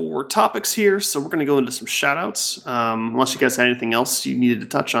good for topics here. So we're going to go into some shout outs. Unless you guys had anything else you needed to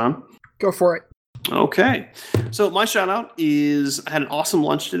touch on. Go for it. Okay. So my shout out is I had an awesome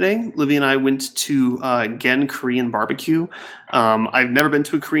lunch today. Livy and I went to Gen Korean barbecue. I've never been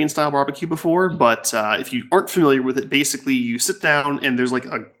to a Korean style barbecue before, but if you aren't familiar with it, basically you sit down and there's like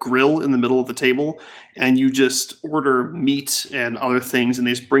a grill in the middle of the table and you just order meat and other things, and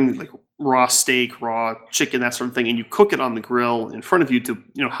they just bring like raw steak, raw chicken, that sort of thing, and you cook it on the grill in front of you to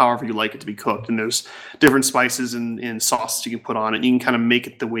however you like it to be cooked. And there's different spices and sauces you can put on it. You can kind of make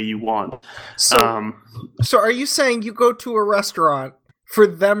it the way you want. So are you saying you go to a restaurant for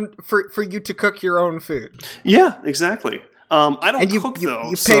you to cook your own food? Yeah, exactly. I don't cook though.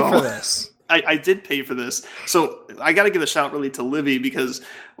 You pay for this. I did pay for this. So I got to give a shout really to Livy, because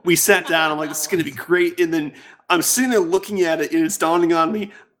we sat down. I'm like, this is going to be great. And then I'm sitting there looking at it, and it's dawning on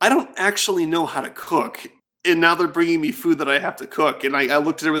me, I don't actually know how to cook. And now they're bringing me food that I have to cook. And I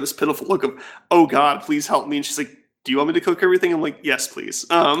looked at her with this pitiful look of, oh God, please help me. And she's like, do you want me to cook everything? I'm like, yes, please.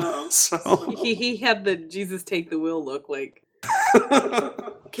 So he had the Jesus take the wheel look like,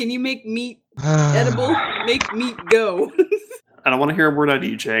 can you make meat edible? Make meat go. I don't want to hear a word out of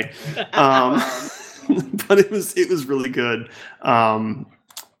you, Jay. But it was really good.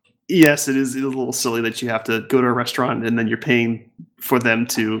 Yes, it is a little silly that you have to go to a restaurant and then you're paying for them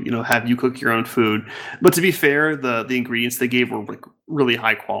to, have you cook your own food. But to be fair, the ingredients they gave were like really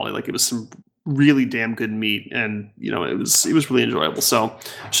high quality. Like it was some really damn good meat, and it was really enjoyable. So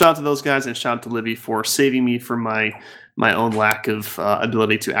shout out to those guys, and shout out to Livy for saving me from my own lack of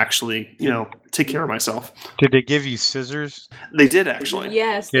ability to actually, take care of myself. Did they give you scissors? They did, actually.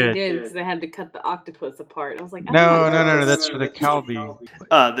 Yes, they did, because they had to cut the octopus apart. I was like, no, that's for the Calbee.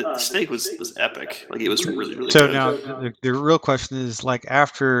 The steak was epic. Like it was really, really so good. Now the real question is, like,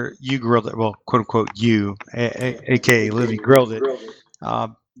 after you grilled it, well, quote unquote you, aka Livy, grilled it,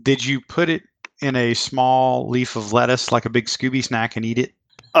 did you put it in a small leaf of lettuce like a big Scooby snack and eat it?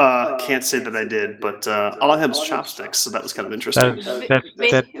 Can't say that I did, but all I had was chopsticks, so that was kind of interesting.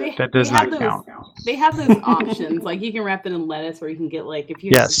 That does not count. They have those options, like you can wrap it in lettuce, or you can get like if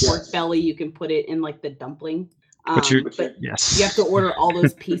you have Yes. a pork belly, you can put it in like the dumpling. But you But you have to order all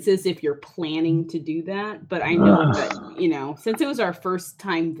those pieces if you're planning to do that. But I know that since it was our first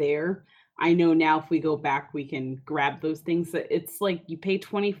time there, I know now if we go back, we can grab those things. It's like you pay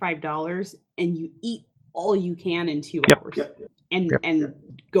 $25 and you eat all you can in 2 hours, and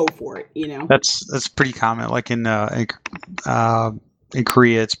go for it. That's pretty common. Like in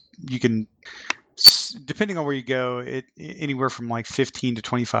Korea, you can, depending on where you go, anywhere from like $15 to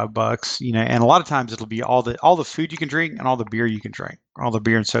 $25. And a lot of times it'll be all the food you can drink and all the beer you can drink, all the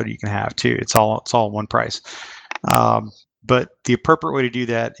beer and soda you can have too. It's all one price. But the appropriate way to do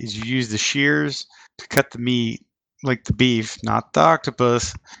that is you use the shears to cut the meat, like the beef, not the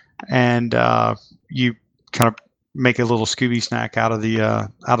octopus, and you kind of make a little Scooby snack out of the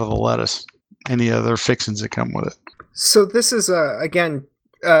lettuce and the other fixings that come with it. So this is again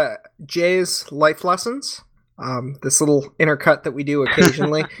Jay's life lessons. This little intercut that we do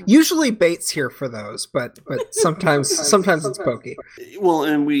occasionally. Usually Bait's here for those, but sometimes it's Pokey. Well,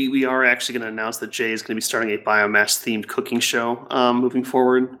 and we are actually going to announce that Jay is going to be starting a biomass themed cooking show moving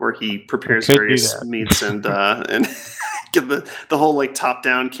forward, where he prepares various meats and give the whole like top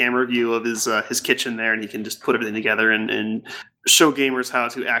down camera view of his kitchen there, and he can just put everything together and show gamers how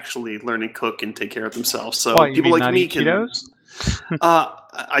to actually learn and cook and take care of themselves. So people like me can. Cheetos?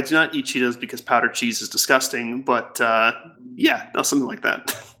 I do not eat Cheetos because powdered cheese is disgusting, but something like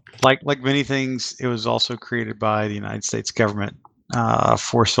that. Like many things, it was also created by the United States government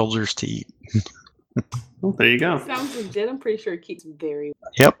for soldiers to eat. Well, there you go. Sounds legit. I'm pretty sure it keeps very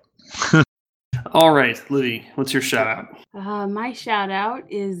well. Yep. All right, Livy, what's your shout out? My shout out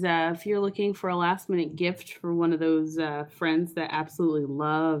is if you're looking for a last minute gift for one of those friends that absolutely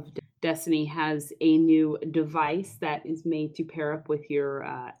loved Destiny, has a new device that is made to pair up with your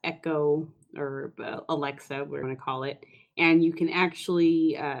Echo or Alexa, we're going to call it. And you can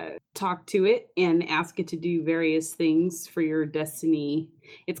actually talk to it and ask it to do various things for your Destiny.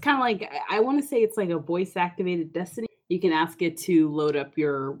 It's kind of like, I want to say it's like a voice activated Destiny. You can ask it to load up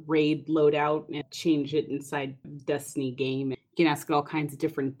your raid loadout and change it inside Destiny game. You can ask it all kinds of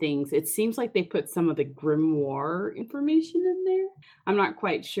different things. It seems like they put some of the Grimoire information in there. I'm not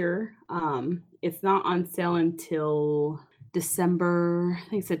quite sure. It's not on sale until December, I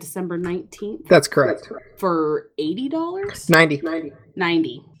think it said December 19th. That's correct. For $80?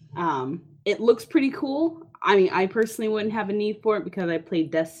 90. It looks pretty cool. I mean, I personally wouldn't have a need for it because I play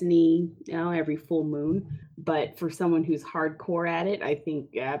Destiny every full moon. But for someone who's hardcore at it, I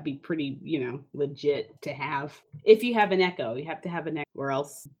think that'd be pretty, legit to have. If you have an Echo, you have to have an Echo, or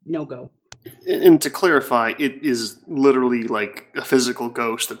else no go. And to clarify, it is literally like a physical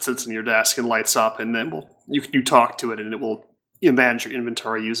ghost that sits in your desk and lights up, and then you talk to it, and it will manage your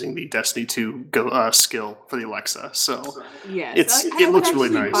inventory using the Destiny 2 skill for the Alexa. So yeah, it looks really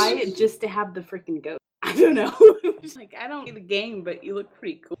nice. Buy it just to have the freaking ghost. I don't know. Like, I don't need the game, but you look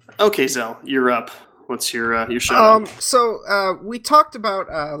pretty cool. Okay, Zell, you're up. What's your shout? So we talked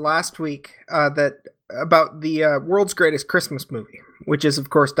about last week about the world's greatest Christmas movie, which is of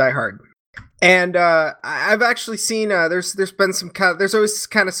course Die Hard. And I've actually seen there's been there's always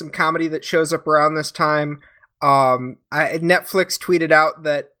kind of some comedy that shows up around this time. Netflix tweeted out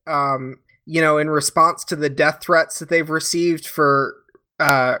that in response to the death threats that they've received for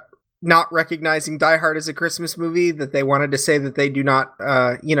not recognizing Die Hard as a Christmas movie, that they wanted to say that they do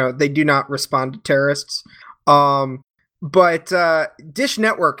not respond to terrorists. But Dish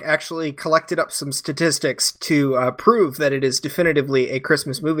Network actually collected up some statistics to prove that it is definitively a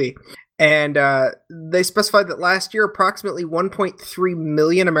Christmas movie. And they specified that last year, approximately 1.3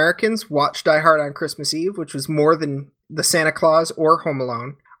 million Americans watched Die Hard on Christmas Eve, which was more than the Santa Claus or Home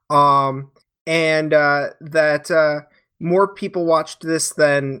Alone. And that more people watched this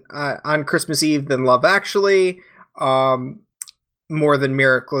than on Christmas Eve than Love Actually, more than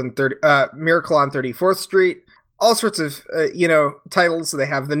Miracle on 34th Street. All sorts of titles. They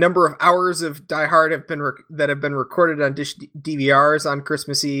have the number of hours of Die Hard that have been recorded on Dish DVRs on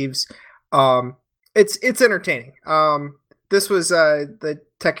Christmas Eves. It's entertaining. This was the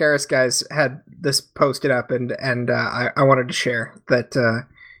Tech Eris guys had this posted up, and I wanted to share that.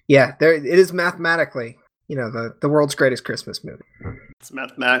 There it is mathematically. The world's greatest Christmas movie. It's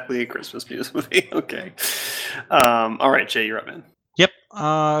mathematically a Christmas movie. Okay. All right, Jay, you're up, man. Yep.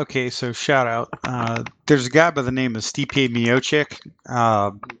 Okay, so shout out. There's a guy by the name of Stipe Miocic.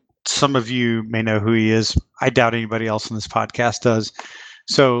 Some of you may know who he is. I doubt anybody else on this podcast does.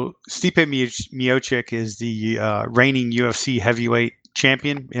 So Stipe Miocic is the reigning UFC heavyweight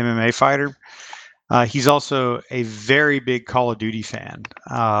champion, MMA fighter. He's also a very big Call of Duty fan,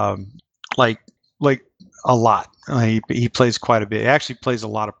 like a lot. He plays quite a bit. He actually plays a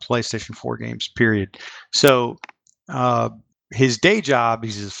lot of PlayStation 4 games, period. So his day job,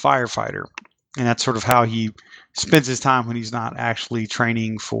 he's a firefighter, and that's sort of how he spends his time when he's not actually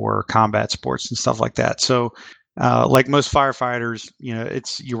training for combat sports and stuff like that. So like most firefighters,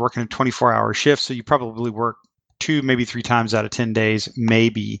 you're working a 24-hour shift, so you probably work 2, maybe 3 times out of 10 days,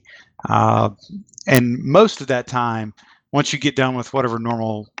 maybe. And most of that time, once you get done with whatever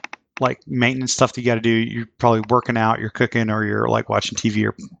normal like maintenance stuff that you got to do, you're probably working out, you're cooking, or you're like watching TV,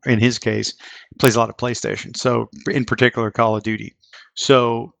 or in his case, he plays a lot of PlayStation. So in particular, Call of Duty.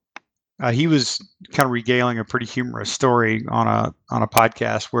 So he was kind of regaling a pretty humorous story on a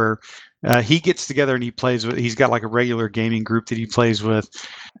podcast where he gets together and he's got like a regular gaming group that he plays with,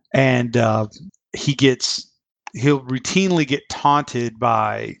 and he'll routinely get taunted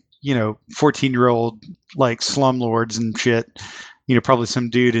by 14-year-old like slumlords and shit. Probably some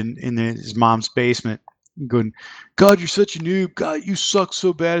dude in his mom's basement going, "God, you're such a noob. God, you suck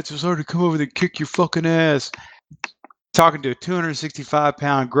so bad. It's just hard to come over there and kick your fucking ass." Talking to a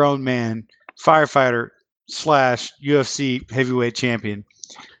 265-pound grown man, firefighter / UFC heavyweight champion.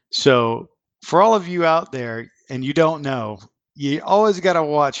 So for all of you out there, and you don't know, you always got to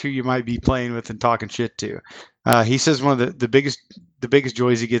watch who you might be playing with and talking shit to. He says one of the biggest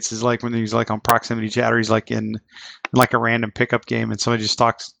joys he gets is like when he's like on proximity chat, or he's like in like a random pickup game and somebody just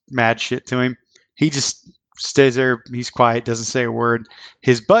talks mad shit to him. He just stays there. He's quiet, doesn't say a word.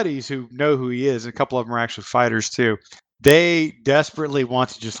 His buddies who know who he is, and a couple of them are actually fighters too, they desperately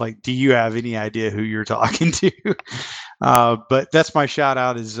want to just like, do you have any idea who you're talking to? But that's my shout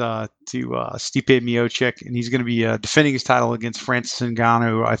out is to Stipe Miocic, and he's going to be defending his title against Francis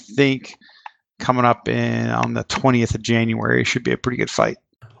Ngannou, I think, coming up on the 20th of January. Should be a pretty good fight.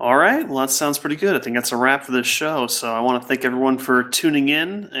 All right. Well, that sounds pretty good. I think that's a wrap for this show. So I want to thank everyone for tuning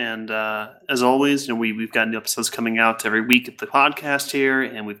in. And as always, we've got new episodes coming out every week at the podcast here.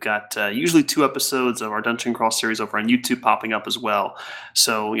 And we've got usually 2 episodes of our Dungeon Crawl series over on YouTube popping up as well.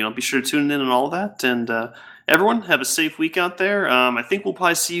 So, be sure to tune in and all of that. And everyone, have a safe week out there. I think we'll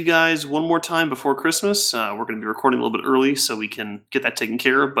probably see you guys one more time before Christmas. We're going to be recording a little bit early so we can get that taken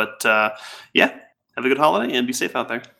care of. But yeah, have a good holiday and be safe out there.